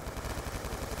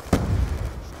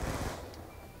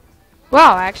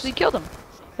 Wow, I actually killed him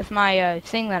with my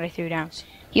thing that I threw down.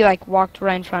 He like walked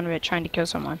right in front of it trying to kill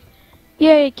someone.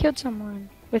 Yay, I killed someone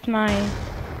with my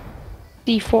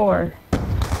C4.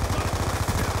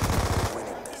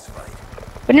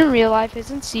 But in real life,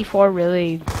 isn't C4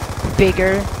 really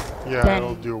bigger? Yeah, Then-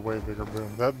 it'll do a way bigger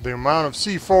boom. That the amount of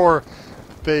C4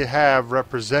 they have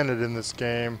represented in this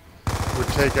game would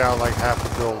take out like half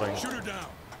a building. Shoot her down.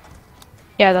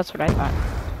 Yeah, that's what I thought.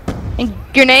 And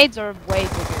grenades are way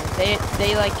bigger.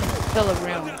 They like can fill a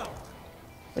room.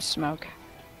 with smoke.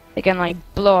 They can like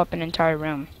blow up an entire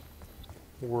room.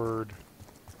 Word.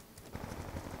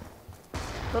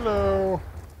 Hello.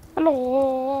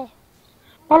 Hello.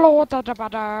 Hello, da da da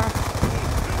da.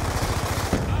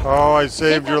 Oh, I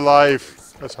saved your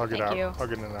life. Let's hug it Thank out. you.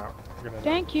 Hugging it out. Hugging it out.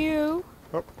 Thank you.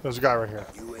 Oh, there's a guy right here.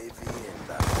 UAV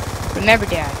inbound. Remember,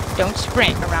 Dad, don't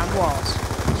sprint around walls.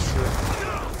 That's true.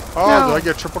 Oh, No. did I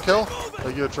get a triple kill? Did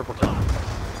I get a triple kill?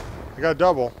 I got a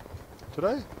double. Did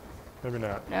I? Maybe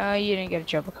not. No, you didn't get a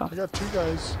triple kill. I got 2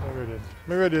 guys. Maybe I did.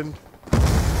 Maybe I didn't.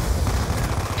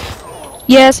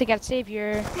 Yes, I got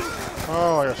savior.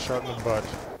 Oh, I got shot in the butt.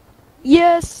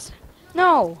 Yes.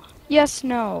 No. Yes,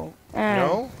 no.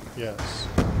 No? Yes.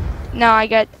 No,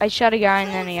 I shot a guy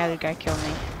and then the other guy killed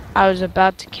me. I was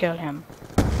about to kill him.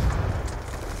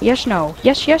 Yes, no.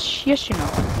 Yes, yes, yes, you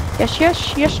know. Yes,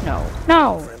 yes, yes, no.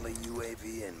 No. Friendly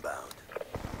UAV inbound.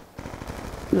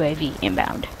 UAV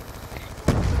inbound.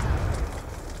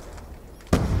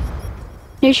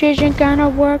 This isn't gonna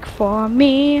work for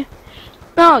me.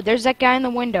 No, there's that guy in the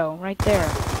window right there.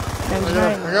 That was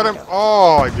not in the I got him. window.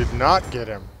 Oh, I did not get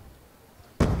him.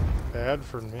 Bad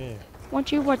for me.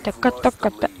 Want you what the cut the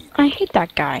cut the. I hate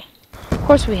that guy. Of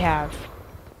course we have.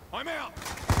 I'm out.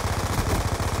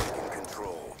 In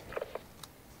control.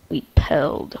 We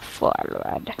pulled forward.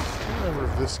 I don't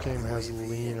remember if this game has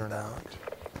lean or not.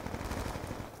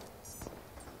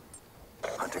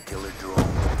 Hunter killer drone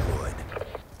deployed.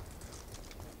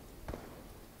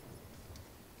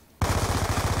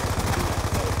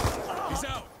 He's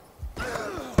out.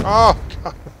 Oh,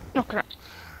 God. Okay.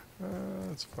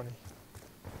 That's funny.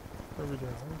 What are we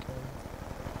doing?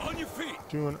 Okay. On your feet.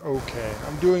 Doing okay.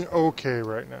 I'm doing okay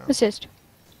right now. Assist.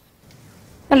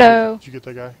 Hello. Did you get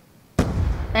that guy?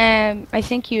 I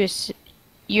think you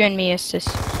and me assist.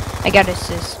 I got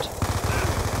assist.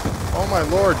 Oh my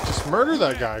lord, just murder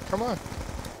that guy. Come on.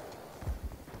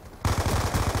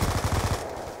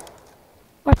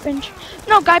 Weapons.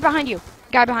 No, guy behind you.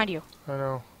 Guy behind you. I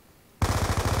know.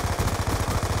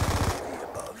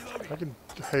 I can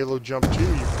Halo jump too,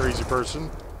 you crazy person.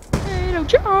 Hey, no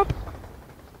jump.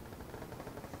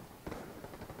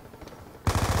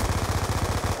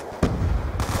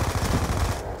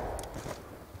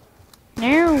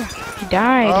 No, he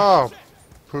died. Oh,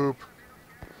 poop.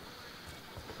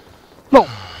 Whoa.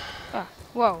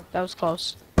 Whoa, that was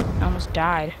close. I almost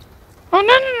died. Oh,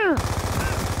 no, no,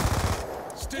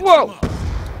 no. Stitch Whoa. him up.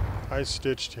 I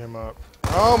stitched him up.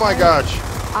 Oh my gosh.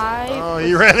 Oh,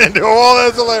 he I ran into a wall.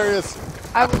 That's hilarious.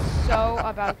 was so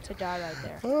about to die right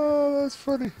there. Oh, that's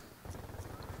funny.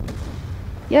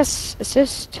 Yes,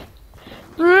 assist.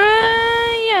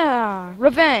 Yeah,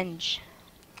 revenge.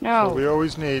 What we No,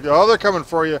 always need. Oh, they're coming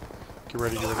for you. Get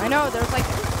ready, get ready. I know there's like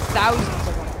thousands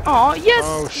of them. Oh yes.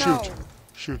 Oh, shoot. No.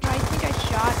 Shoot. I think I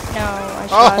shot. No, I Oh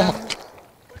shot my him. god.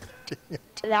 Dang it.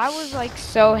 That was like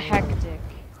so hectic,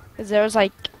 cause there was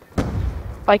like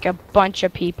a bunch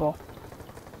of people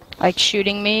like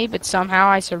shooting me, but somehow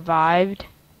I survived.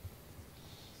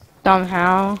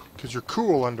 Somehow. Because you're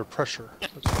cool under pressure.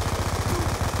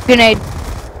 Grenade.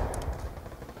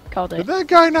 Called Did it. that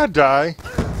guy not die?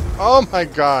 Oh my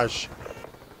gosh.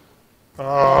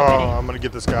 Oh, I'm gonna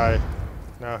get this guy.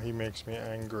 Now he makes me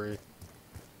angry.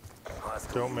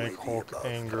 Hostile Don't make UAV Hulk above.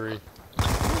 angry.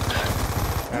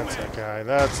 That's the guy.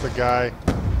 That's the guy.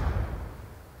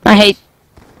 I hate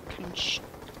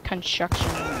construction.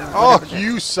 Oh, whatever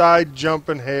you side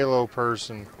jumping Halo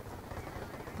person.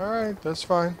 Alright, that's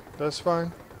fine. That's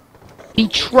fine.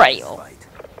 Betrayal. Fight.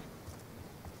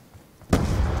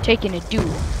 Taking a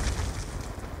duel.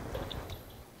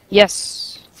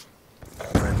 Yes.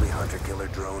 Friendly hunter killer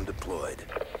drone deployed.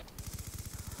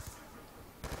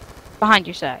 Behind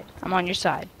your side. I'm on your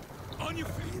side. On your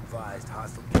feet. Be advised,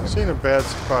 hostile killer. Seen a bad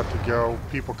spot to go.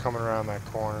 People coming around that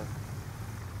corner.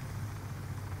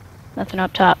 Nothing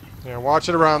up top. Yeah, watch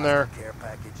it around there. Care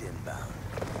package inbound.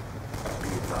 Be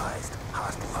advised,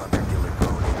 hostile hunter killer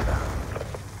drone inbound.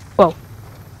 Whoa.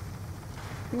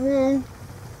 Whoa.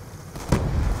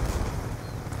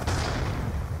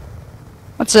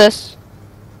 What's this?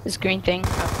 This green thing?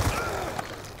 Oh.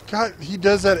 God, he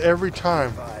does that every time.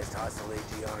 Advised, hostile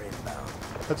AGR inbound.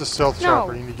 That's a stealth No,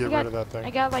 chopper. You need to I get got- rid of that thing. I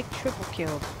got like triple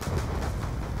killed.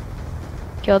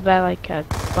 Killed by like a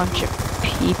bunch of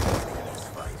people. This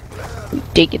fight. You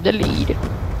taking the lead.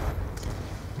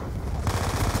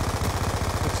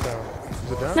 It's down.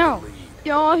 Is it down? No.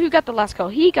 Yo, who got the last kill?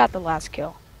 He got the last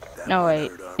kill. That No, one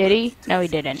wait. hurt armor Did he? No, he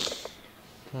didn't.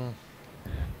 Hmm.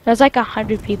 There's like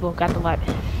 100 people got the last.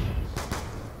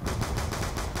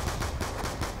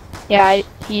 Yeah,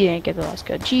 he didn't get the last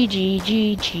kill. GG,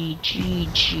 GG,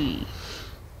 GG.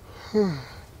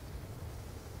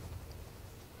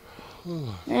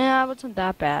 Yeah, it wasn't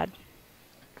that bad.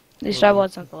 At least I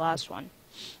wasn't the last one.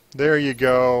 There you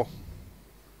go.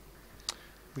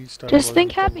 At least I Just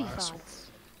think wasn't the happy last one. thoughts.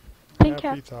 Think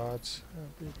Happy thoughts.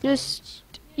 Happy Just- thoughts.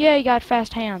 Yeah, you got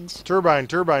fast hands. Turbine,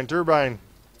 turbine, turbine.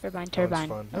 Turbine, That was turbine.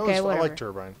 fun. Okay, I whatever. like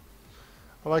turbine.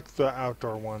 I like the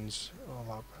outdoor ones a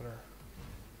lot better.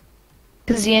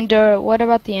 Cause the indoor. What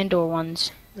about the indoor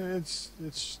ones? It's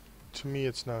to me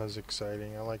it's not as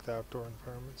exciting. I like the outdoor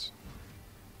environments.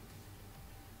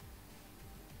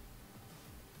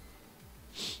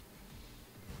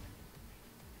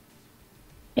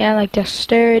 Yeah, like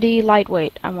dexterity,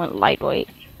 lightweight. I want lightweight.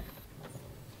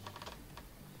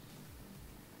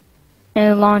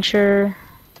 And launcher.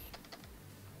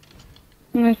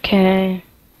 Okay.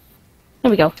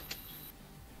 There we go.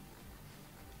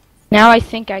 Now I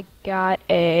think I got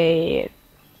a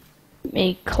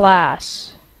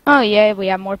class. Oh yeah, we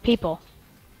have more people.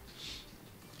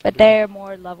 But they're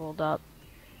more leveled up,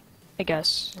 I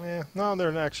guess. Yeah, no,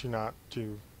 they're actually not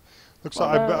too. Looks Well,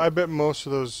 like I bet most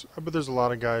of those. I bet there's a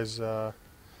lot of guys that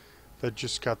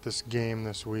just got this game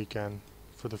this weekend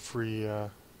for the free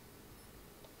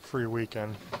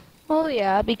weekend. Well,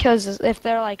 yeah, because if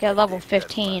they're like at level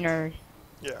 15 or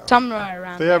Yeah. somewhere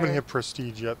around They haven't there. hit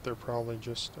prestige yet. They're probably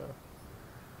just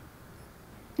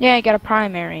Yeah, I got a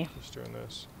primary. doing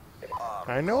this.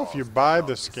 I know if you buy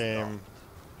this game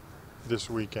this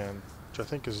weekend, which I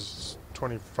think is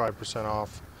 25%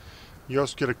 off, you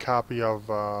also get a copy of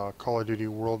Call of Duty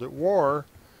World at War,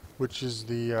 which is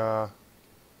the oh,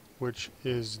 don't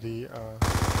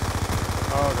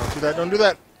do that, don't do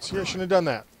that. See, I shouldn't have done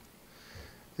that.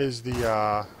 Is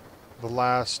the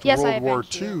last Yes, I World War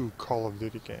avenged II you. Call of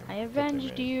Duty game. I that they avenged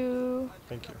made. you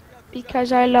Thank you.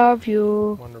 because I love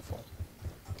you. Wonderful.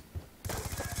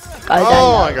 'Cause Oh, I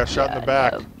love got shot in the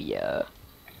back. love ya.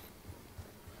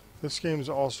 This game's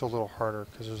also a little harder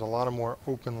because there's a lot of more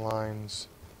open lines.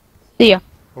 See ya.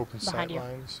 Open sight Behind you.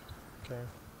 lines. Okay.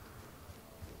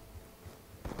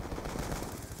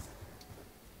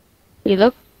 We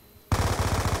look.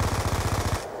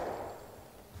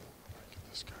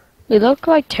 This guy. We look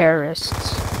like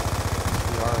terrorists.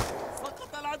 We are.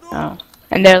 Oh,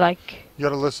 and they're like. You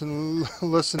gotta listen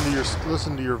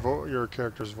to your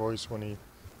character's voice when he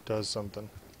does something.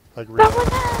 Like real.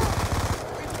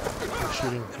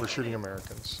 We're shooting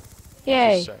Americans.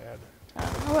 Yay. It's sad.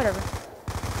 Whatever.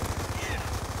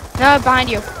 No, behind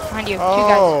you. Behind you. Two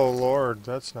guys. Oh Lord,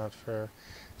 that's not fair.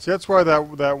 See, that's why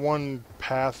that one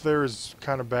path there is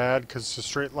kind of bad because it's a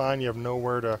straight line. You have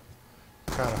nowhere to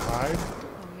kind of hide.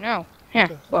 Oh, no. Here.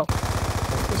 Whoa. Like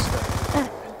this guy.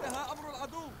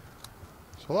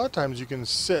 So a lot of times you can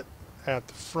sit at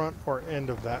the front or end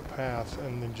of that path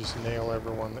and then just nail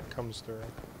everyone that comes through.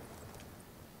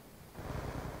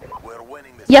 We're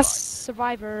winning this Yes, fight.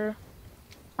 survivor.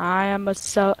 I am a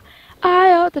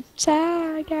Eye of the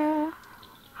tiger.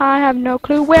 I have no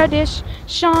clue where this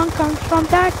song comes from.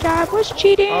 That guy was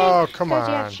cheating. Oh, come 'cause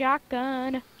he had on.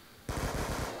 shotgun.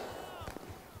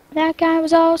 That guy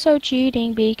was also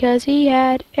cheating because he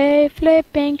had a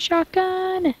flipping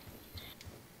shotgun.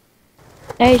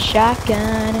 A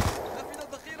shotgun.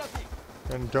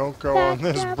 And don't go That on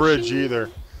this guy bridge cheating. either.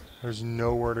 There's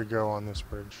nowhere to go on this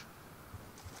bridge.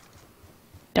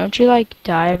 Don't you like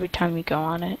die every time you go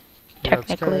on it? Yeah, it's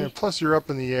Technically. kinda, plus you're up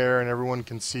in the air and everyone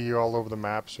can see you all over the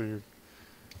map, so you...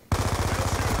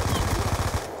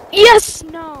 Yes!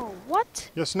 No! What?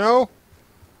 Yes, no?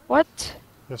 What?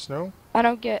 Yes, no? I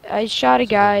don't get. I shot a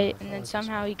guy I and then like this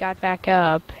somehow he got back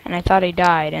up and I thought he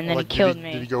died and then Like, he killed Did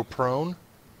me. he go prone?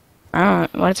 I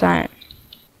don't. What's that?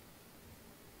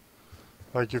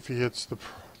 Like if he hits the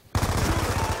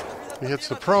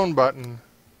prone button,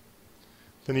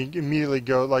 then he immediately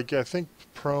go like I think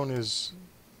prone is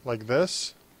like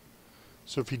this.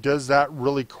 So if he does that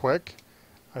really quick,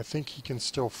 I think he can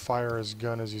still fire his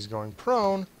gun as he's going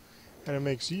prone, and it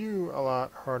makes you a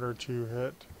lot harder to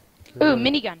hit. Get Ooh,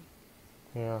 ready. minigun.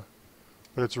 Yeah,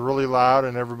 but it's really loud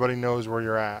and everybody knows where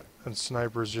you're at, and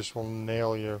snipers just will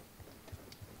nail you.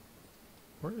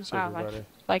 Where is Wow, everybody?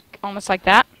 Like almost like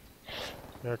that.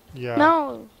 Yeah, yeah.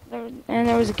 No,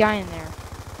 there was a guy in there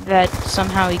that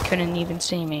somehow he couldn't even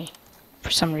see me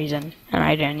for some reason, and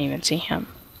I didn't even see him.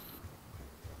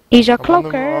 He's a I'm on the,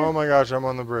 cloaker. oh my gosh, I'm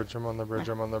on the bridge, I'm on the bridge,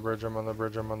 I'm on the bridge, I'm on the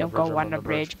bridge, I'm on the Don't bridge, go I'm on on the the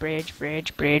bridge,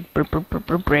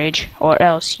 bridge, or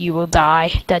else you will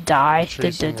die. Die.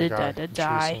 Chasing the guy. Die.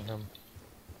 Chasing him.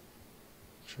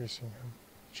 Chasing him.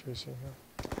 Chasing him.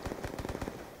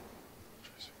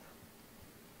 Chasing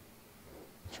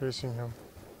him. Chasing him.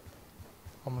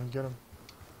 I'm gonna get him.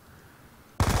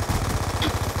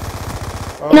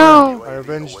 Oh, No. I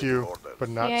avenged you, but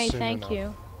not Yay, soon thank enough.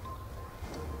 you.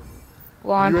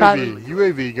 Well, I'm UAV, probably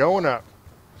UAV going up.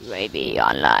 UAV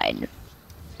online.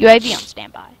 UAV on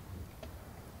standby.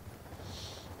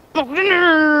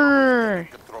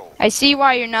 I see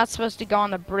why you're not supposed to go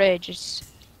on the bridge. It's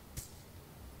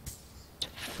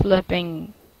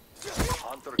flipping.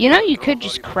 You know, you could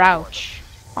just crouch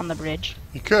on the bridge,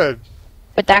 You could,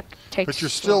 but that takes. but you're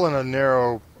still in a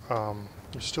narrow.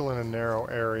 You're still in a narrow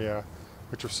area,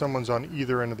 which if someone's on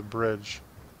either end of the bridge.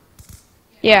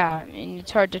 Yeah, and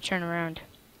it's hard to turn around.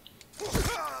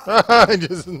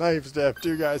 Just knife stab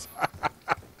two guys.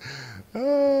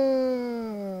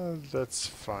 That's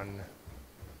fun.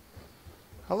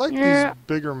 I like Yeah. these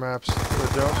bigger maps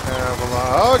that don't have a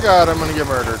lot. Oh god, I'm gonna get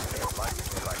murdered.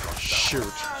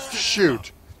 Shoot.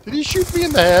 Shoot. Did he shoot me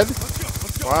in the head?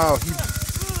 Wow, he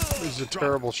was a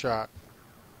terrible shot.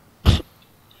 What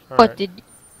Alright.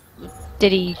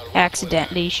 did he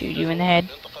accidentally shoot you in the head?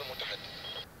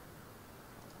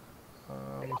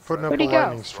 Putting up Where'd a he go?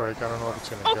 lightning strike. I don't know if it's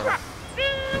gonna go.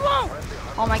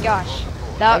 Oh my gosh,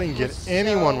 that I didn't get was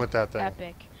anyone so with that thing.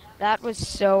 Epic. That was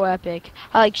so epic.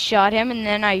 I like shot him and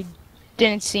then I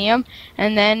didn't see him,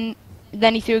 and then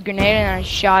he threw a grenade and I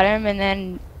shot him, and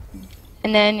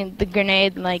then the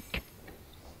grenade like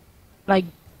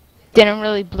didn't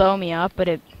really blow me up, but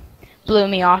it blew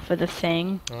me off of the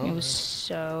thing. Oh, It was nice.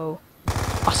 so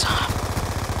awesome.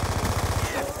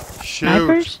 Shoot.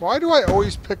 Snipers? Why do I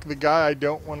always pick the guy I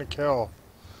don't want to kill?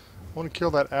 I want to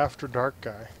kill that After Dark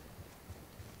guy.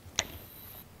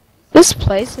 This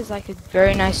place is like a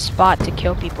very nice spot to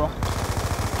kill people.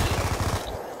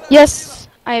 Yes,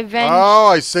 I avenged. Oh,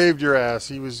 I saved your ass.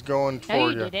 He was going No,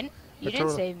 toward you you. didn't. You I didn't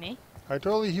totally- save me. I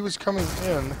told you he was coming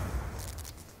in.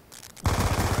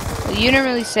 Well, you didn't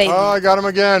really save Oh, me. I got him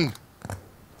again.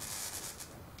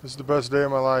 This is the best day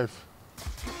of my life.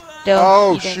 Still,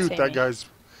 Oh, you didn't shoot, save that me. guy's...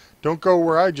 Don't go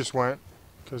where I just went,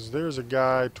 because there's a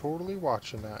guy totally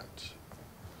watching that.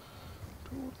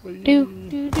 Totally... Do,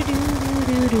 do, do,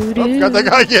 do, do, do, Oh, do. got that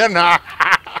guy again.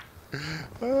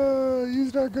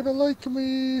 He's not gonna like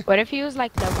me. What if he was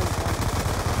like level 1?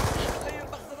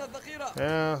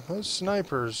 Yeah, those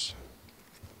snipers.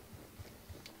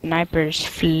 Snipers,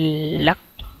 flipping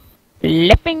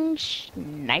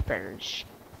snipers.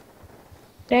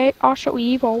 They are so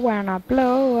evil when I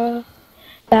blow up.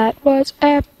 That was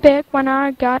epic when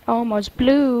I got almost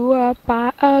blew up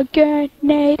by a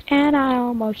grenade and I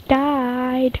almost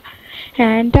died.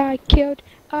 And I killed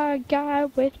a guy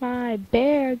with my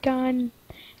bear gun.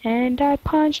 And I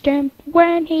punched him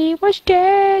when he was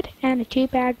dead. And I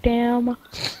teabagged him.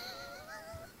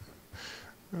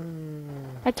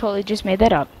 I totally just made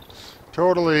that up.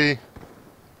 Totally.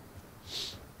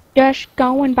 Just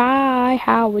going by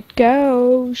how it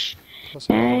goes. That's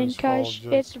not And his fault, cause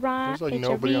just- it's right, there's like it's a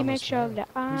nobody on this remix of the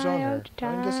map. Who's on Eye here? of the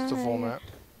I guess it's a full Tiger. map.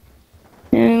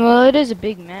 Well, it is a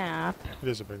big map. It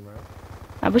is a big map.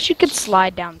 I wish you could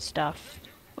slide down stuff.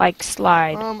 Like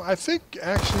slide. I think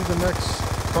actually the next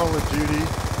Call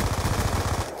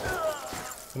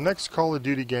of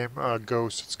Duty, game,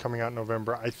 Ghost, it's coming out in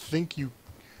November. I think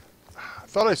I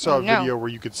thought I saw Oh, a no. video where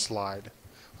you could slide.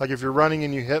 Like if you're running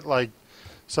and you hit like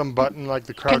some button, like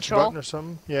the crouch Control. button or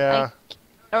something. Yeah.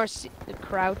 Or the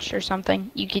crouch or something.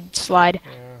 You could slide.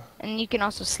 Yeah. And you can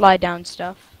also slide down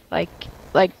stuff. Like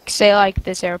say like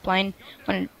this airplane.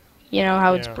 When you know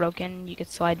how it's Yeah. broken, you could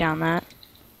slide down that.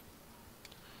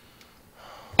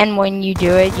 And when you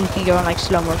do it, you can go in like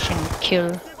slow motion and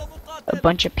kill a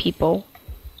bunch of people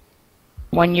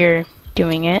when you're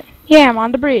doing it. Yeah, I'm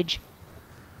on the bridge.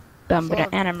 And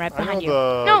I'm right I behind know you.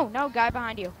 the- No, guy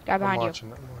behind you. Guy I'm behind you.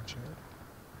 watching it. I'm watching it.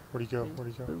 Where'd he go?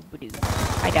 Where'd he go? Boo-ba-doo.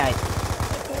 I died.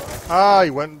 Ah, he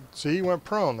went. See, he went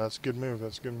prone. That's a good move.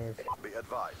 That's a good move. Be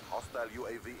advised, hostile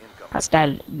UAV incoming.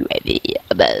 Hostile UAV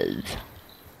above.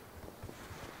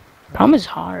 Problem is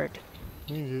hard.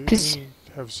 You need 'Cause-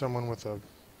 to have someone with a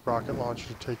rocket launcher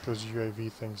to take those UAV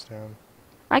things down.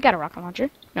 I got a rocket launcher.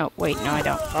 No, wait, no I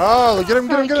don't. Oh, get him!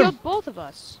 Get Oh, him! he Get him! killed both of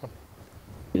us.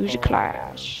 Use a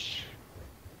clash.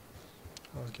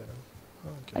 I'll get him.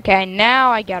 I'll get him. Okay,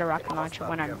 now I got a rocket launcher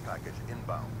when Care I'm... package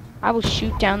inbound. I will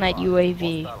shoot down that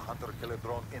UAV. Hostile hunter-killer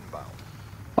drone inbound.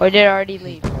 Or did it already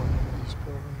leave? One of these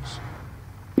buildings.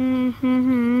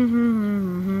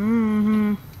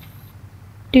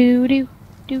 Do do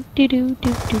do do do do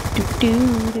do do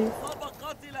do do.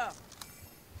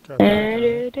 Got And that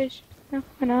it is. And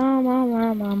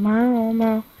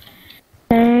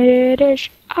it is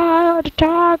I the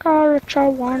tiger, it's a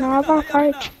one of a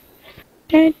fight.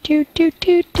 Do do do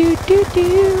do do do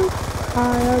do.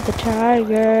 I of the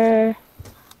tiger.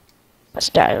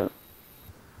 Style.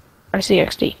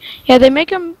 RCXD. Yeah, they make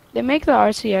the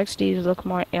RCXDs look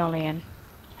more alien.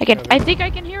 I think I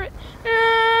can hear it.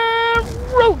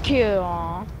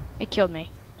 Roadkill. It killed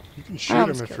me. You can shoot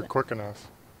almost him if killed you're it. quick enough.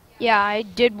 Yeah, I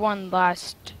did one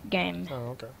last game,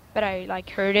 Oh, okay. but I like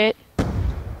heard it.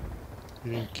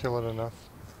 You didn't kill it enough.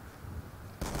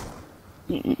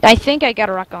 I think I got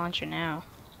a rocket launcher now.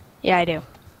 Yeah, I do.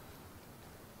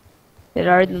 Did it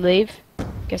already leave?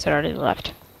 Guess it already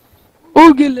left.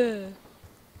 Oogala!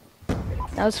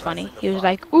 That was funny. He was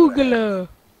like, Oogala!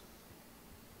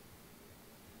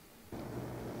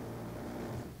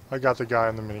 I got the guy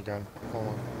in the minigun. Hold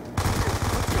on.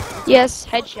 Yes,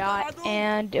 headshot,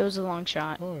 and it was a long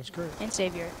shot. Oh, that's great. And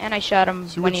savior. And I shot him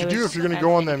See when what he you was do if you're going to at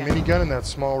go on that minigun. minigun in that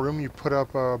small room, you put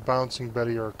up a bouncing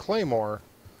Betty or a claymore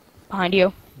Behind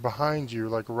you. behind you,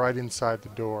 like right inside the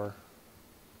door.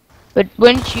 But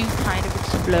wouldn't you kind of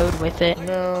explode with it?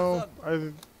 No,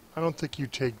 I don't think you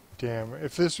take damage.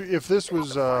 If this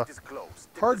was Fight is close.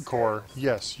 Take the hardcore, scales.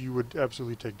 yes, you would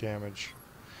absolutely take damage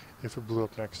if it blew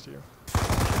up next to you.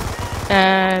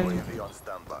 UAV on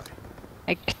standby.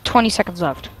 Like 20 seconds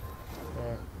left.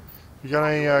 You got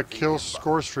any kill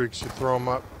score streaks? You throw them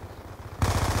up.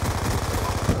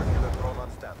 Killer drone on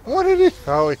standby. What did he?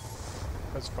 Oh,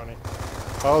 that's funny.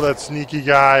 Oh, that sneaky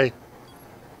guy.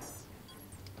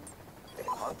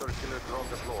 Hunter killer drone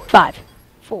deployed. 5,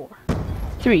 4,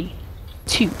 3,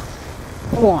 2,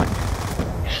 1.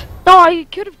 No, I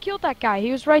could have killed that guy.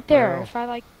 He was right there. know. If I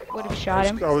like would have shot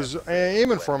him. I was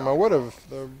aiming for him. I would have.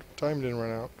 The time didn't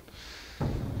run out.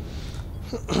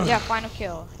 Yeah, final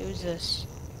kill. It was this.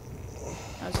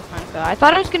 That was the final kill. I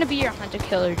thought it was gonna be your hunter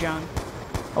killer, John.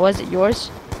 Or was it yours?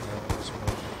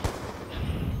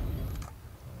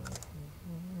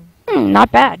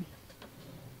 Not bad.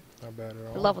 Not bad at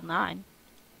all. Level 9.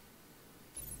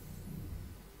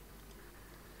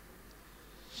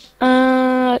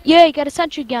 Yeah, you got a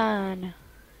sentry gun.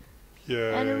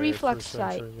 Yeah. And a reflex for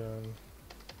sight. sentry gun.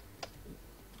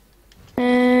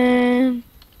 And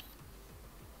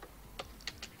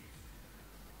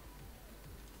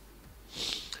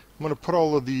I'm gonna put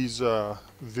all of these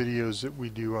videos that we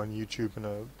do on YouTube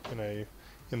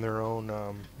in their own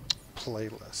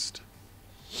playlist.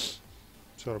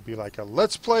 So it'll be like a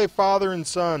Let's Play Father and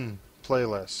Son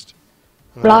playlist.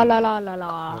 And blah then- la la la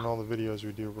la. And all the videos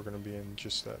we do, we're gonna be in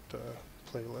just that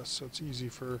playlist, so it's easy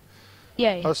for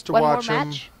Yay. us to One watch more 'em.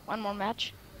 match? One more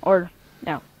match? Or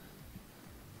no?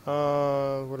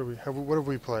 what have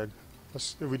we played?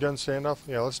 Have we done standoff?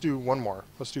 Yeah, let's do one more.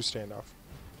 Let's do standoff.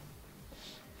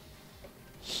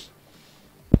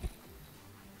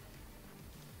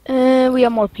 We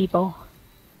have more people.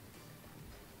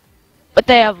 But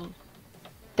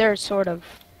they're sort of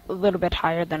a little bit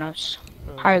higher than us.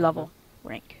 Higher level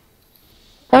rank.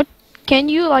 But can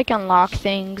you like unlock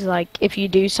things like if you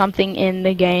do something in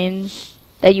the game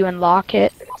that you unlock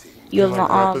it? You like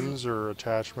unlock weapons or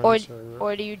attachments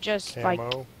or do you just camo.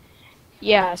 like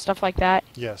yeah, stuff like that?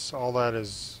 Yes, all that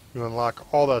is, you unlock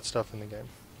all that stuff in the game.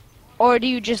 Or do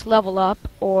you just level up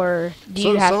or do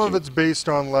you have Some to of it's based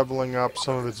on leveling up,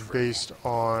 some of it's based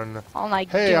on, on like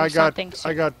hey, doing I got something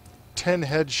 10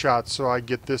 headshots, so I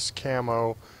get this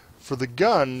camo for the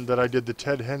gun that I did the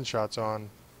 10 headshots on.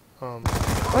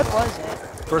 what was it?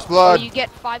 First Oh, blood. you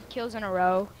get 5 kills in a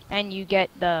row and you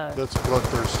get the That's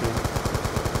bloodthirsty.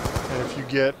 And if you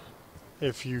get,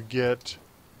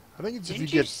 I think it's if you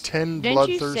Didn't you get s- 10 didn't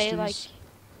you bloodthirsties. say, like,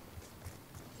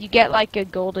 you get like a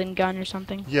golden gun or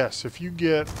something? Yes, if you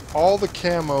get all the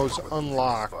camos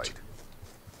unlocked,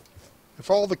 if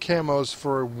all the camos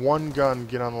for one gun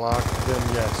get unlocked, then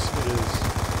yes,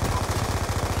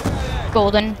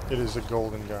 Golden. it is a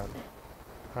golden gun.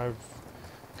 I've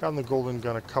gotten the golden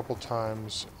gun a couple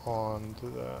times on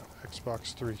the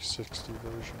Xbox 360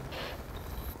 version.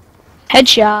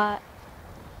 Headshot.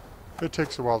 It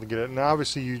takes a while to get it, and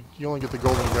obviously you only get the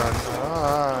golden gun.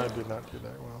 I did not do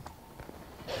that well.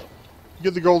 You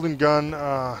get the golden gun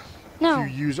No.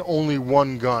 if you use only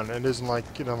one gun. It isn't like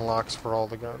it unlocks for all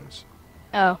the guns.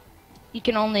 Oh. You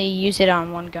can only use it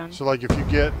on one gun. So like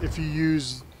if you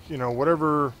use,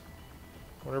 whatever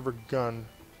gun.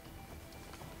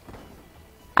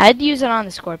 I'd use it on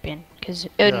the Scorpion because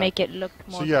it would Yeah. make it look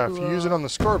more So yeah, cool. if you use it on the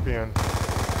Scorpion,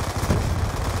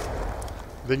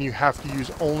 then you have to use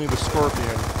only the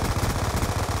Scorpion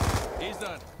He's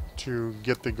done. to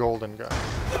get the golden gun.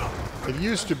 It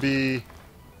used to be,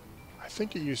 I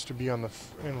think it used to be on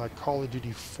in like Call of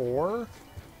Duty 4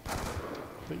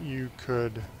 that you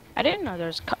could, I didn't know there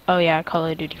was. Oh yeah, Call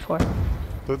of Duty 4.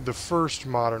 the first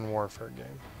Modern Warfare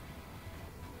game.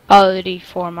 Call of Duty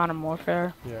 4 Modern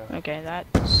Warfare. Yeah. Okay, that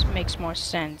makes more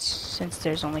sense since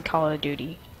there's only Call of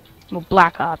Duty. Well,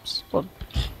 Black Ops. Well,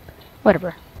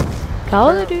 whatever. Call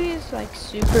of Duty is like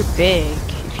super big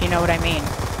if if you know what I mean.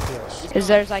 Yes. Because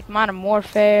there's like Modern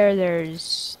Warfare.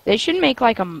 They should make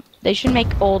like they should make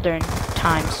olden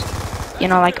times. You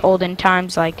know, like olden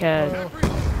times, like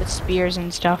with spears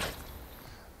and stuff.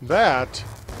 That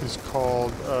is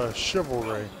called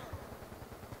chivalry.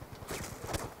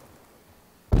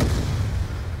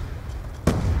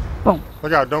 Boom.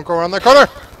 Look out! Don't go around that corner.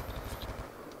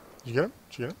 Did you get him?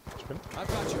 Did you get him? Did you get him? I've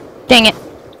got you. Dang it!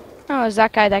 Oh, it was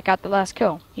that guy that got the last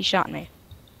kill. He shot me.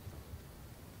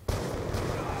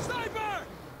 Sniper!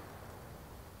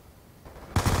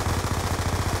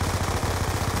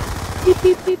 Beep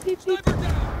beep beep beep beep. Sniper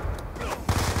down!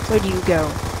 Where do you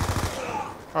go?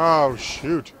 Oh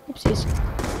shoot! Oopsies.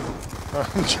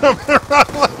 I'm jumping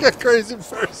around like a crazy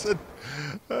person.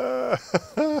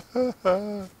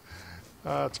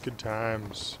 It's good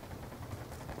times.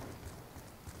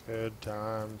 Good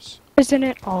times. Isn't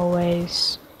it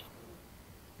always?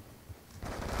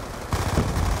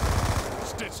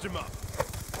 Stitched him up.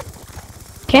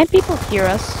 Can't people hear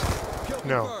us? Kill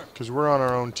No, confirmed. because we're on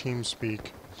our own team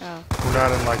speak. Oh. We're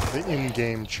not in like the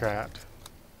in-game chat.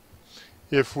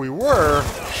 If we were,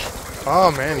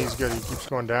 oh man, he's good. He keeps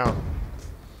going down.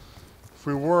 If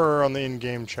we were on the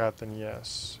in-game chat, then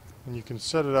yes. And you can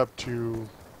set it up to.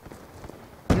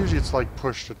 Usually it's like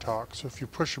push to talk. So if you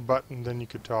push a button, then you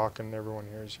could talk and everyone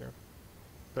hears you.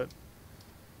 But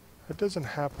it doesn't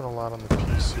happen a lot on the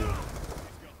PC.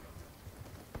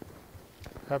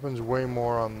 Happens way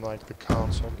more on like the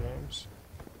console games.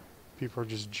 People are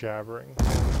just jabbering.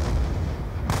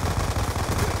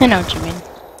 I know what you mean.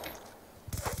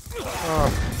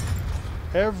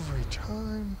 Every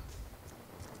time.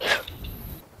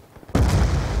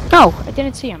 Oh, I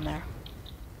didn't see him there.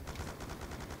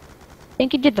 I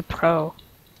think he did the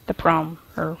prom,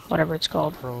 or whatever it's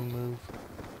called. Prone move.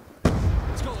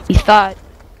 Let's go, let's He go. thought,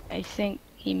 I think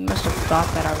he must have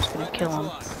thought that I was gonna kill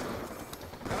him.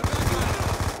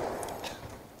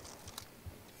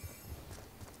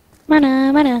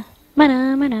 Mana mana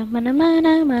mana mana mana mana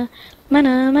mana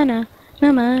mana mana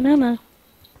mana mana.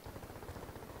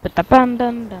 But the bum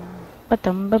bum bum, but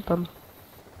bum bum.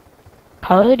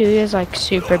 Call of Duty is like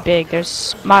super big.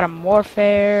 There's Modern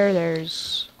Warfare.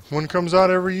 There's One comes out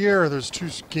every year. There's two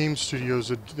game studios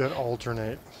that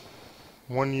alternate.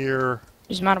 1 year,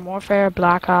 Modern Warfare,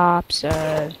 Black Ops.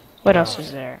 What else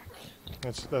is there?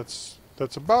 that's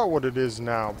about what it is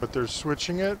now. But they're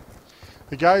switching it.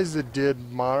 The guys that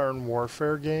did Modern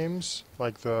Warfare games,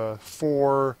 like the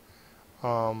 4,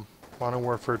 Modern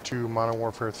Warfare 2, Modern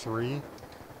Warfare 3,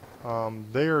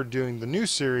 they are doing the new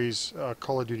series,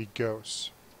 Call of Duty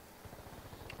Ghosts.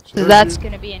 So That's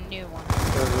gonna be a new one.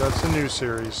 that's a new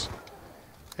series,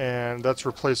 and that's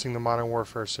replacing the Modern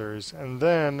Warfare series. And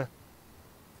then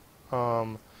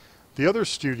the other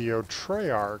studio,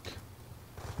 Treyarch,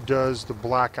 does the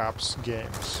Black Ops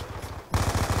games.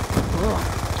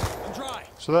 I'm dry.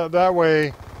 So that way,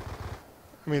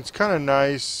 I mean, it's kind of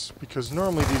nice because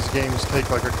normally these games take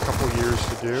like a couple years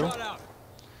to do. Shot out.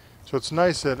 So it's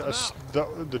nice that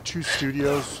the two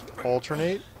studios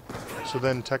alternate. So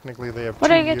then technically they have What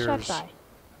 2 did I get years. shot by?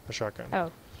 A shotgun.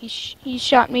 Oh, he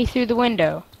shot me through the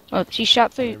window. Oh, she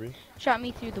shot Maybe.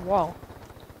 me through the wall.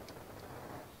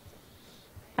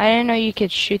 I didn't know you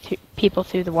could shoot people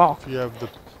through the wall. If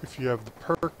you have the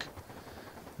perk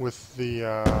with the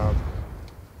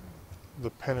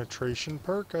penetration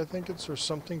perk, I think it's, or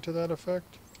something to that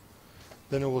effect,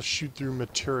 then it will shoot through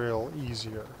material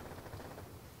easier.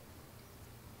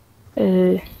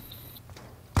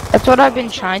 That's what I've been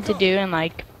trying to do in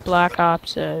like Black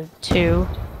Ops 2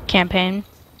 campaign.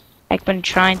 I've been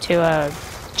trying to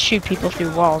shoot people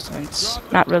through walls, and it's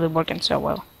not really working so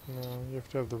well. No, you have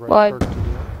to have the right Well, perk to do it.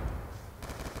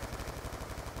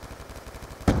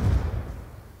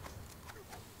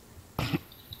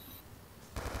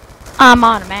 I'm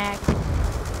on a mag.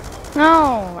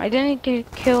 No, I didn't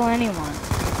kill anyone.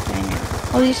 Dang it.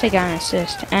 Well, at least I got an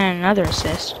assist and another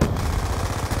assist.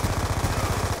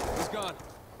 He's gone.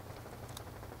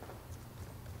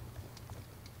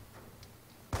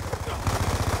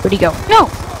 Where'd he go? No!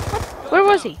 What? Where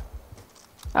was he?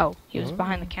 Oh, he was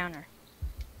behind the counter.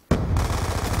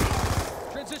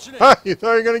 Transitioning. Ha! You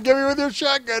thought you were going to get me with your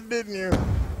shotgun, didn't you?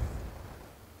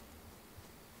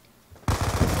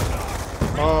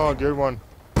 Oh, good one.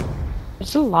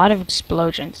 There's a lot of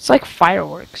explosions. It's like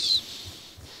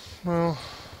fireworks. Well,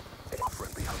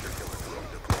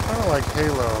 I don't like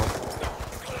Halo.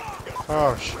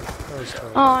 Oh, shit. That was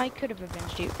terrible. Oh, I could have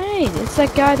avenged you. Hey, it's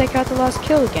that guy that got the last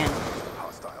kill again.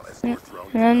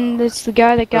 And it's the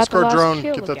guy that got the Escort last drone,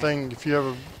 kill get the again. thing. If you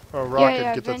have a rocket,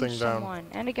 yeah, get the thing avenged down. someone.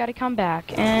 And I gotta come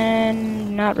back.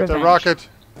 And not Get revenge. the rocket.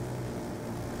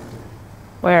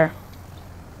 Where?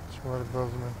 Right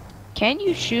above me. Can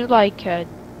you shoot like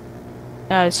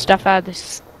stuff out of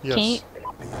this? Yes. Can you?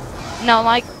 No,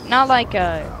 like not like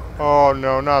Oh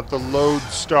no, not the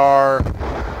lodestar.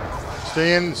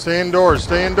 Stay indoors,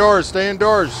 stay indoors, stay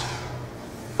indoors.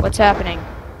 What's happening?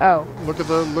 Oh.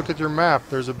 Look at your map.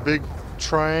 There's a big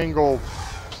triangle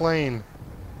plane.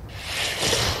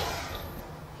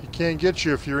 He can't get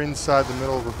you if you're inside the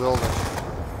middle of the building.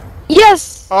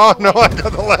 Yes. Oh no, I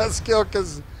got the last kill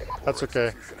because that's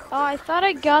okay. Oh, I thought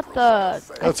I got the.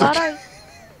 That's okay.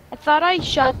 I thought I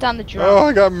shot down the drone. Oh,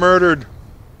 I got murdered.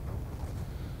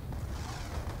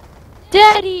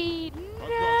 Daddy. No.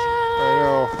 I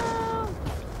know.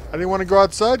 I didn't want to go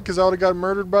outside because I would have got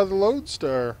murdered by the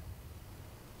lodestar.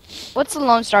 What's the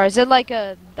Lone Star? Is it like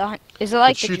is it like It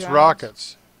the shoots drones?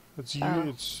 rockets. It's Oh.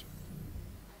 it's.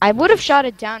 I would have shot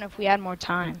it down if we had more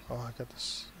time. Oh, I got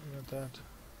this. I got that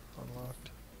unlocked.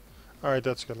 All right,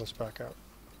 that's good. Let's back out.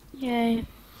 Yay.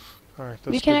 All right,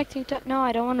 that's Reconnecting to. No,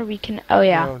 I don't want to reconnect. Oh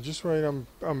yeah. No, just wait.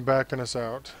 I'm backing us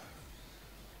out.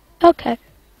 Okay.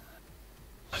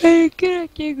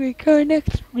 Reconnecting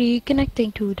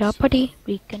to the party.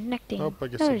 Reconnecting. Oh, I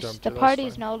guess I Notice dumped the you. That's party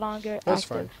is fine. no longer That's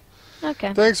active.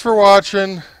 Okay. Thanks for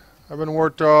watching. I've been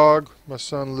Wart Dog, my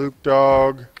son Luke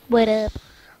Dog, What up?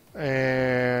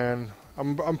 and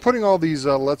I'm putting all these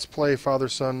Let's Play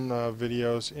Father-Son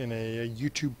videos in a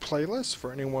YouTube playlist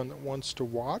for anyone that wants to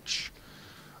watch.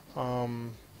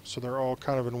 So they're all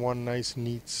kind of in one nice,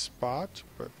 neat spot.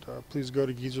 But please go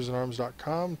to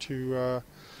geezersandarms.com to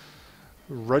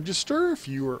register if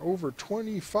you are over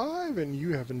 25 and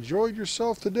you have enjoyed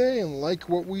yourself today and like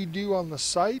what we do on the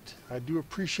site. I do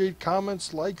appreciate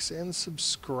comments, likes, and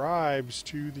subscribes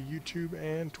to the YouTube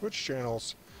and Twitch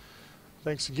channels.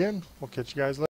 Thanks again. We'll catch you guys later.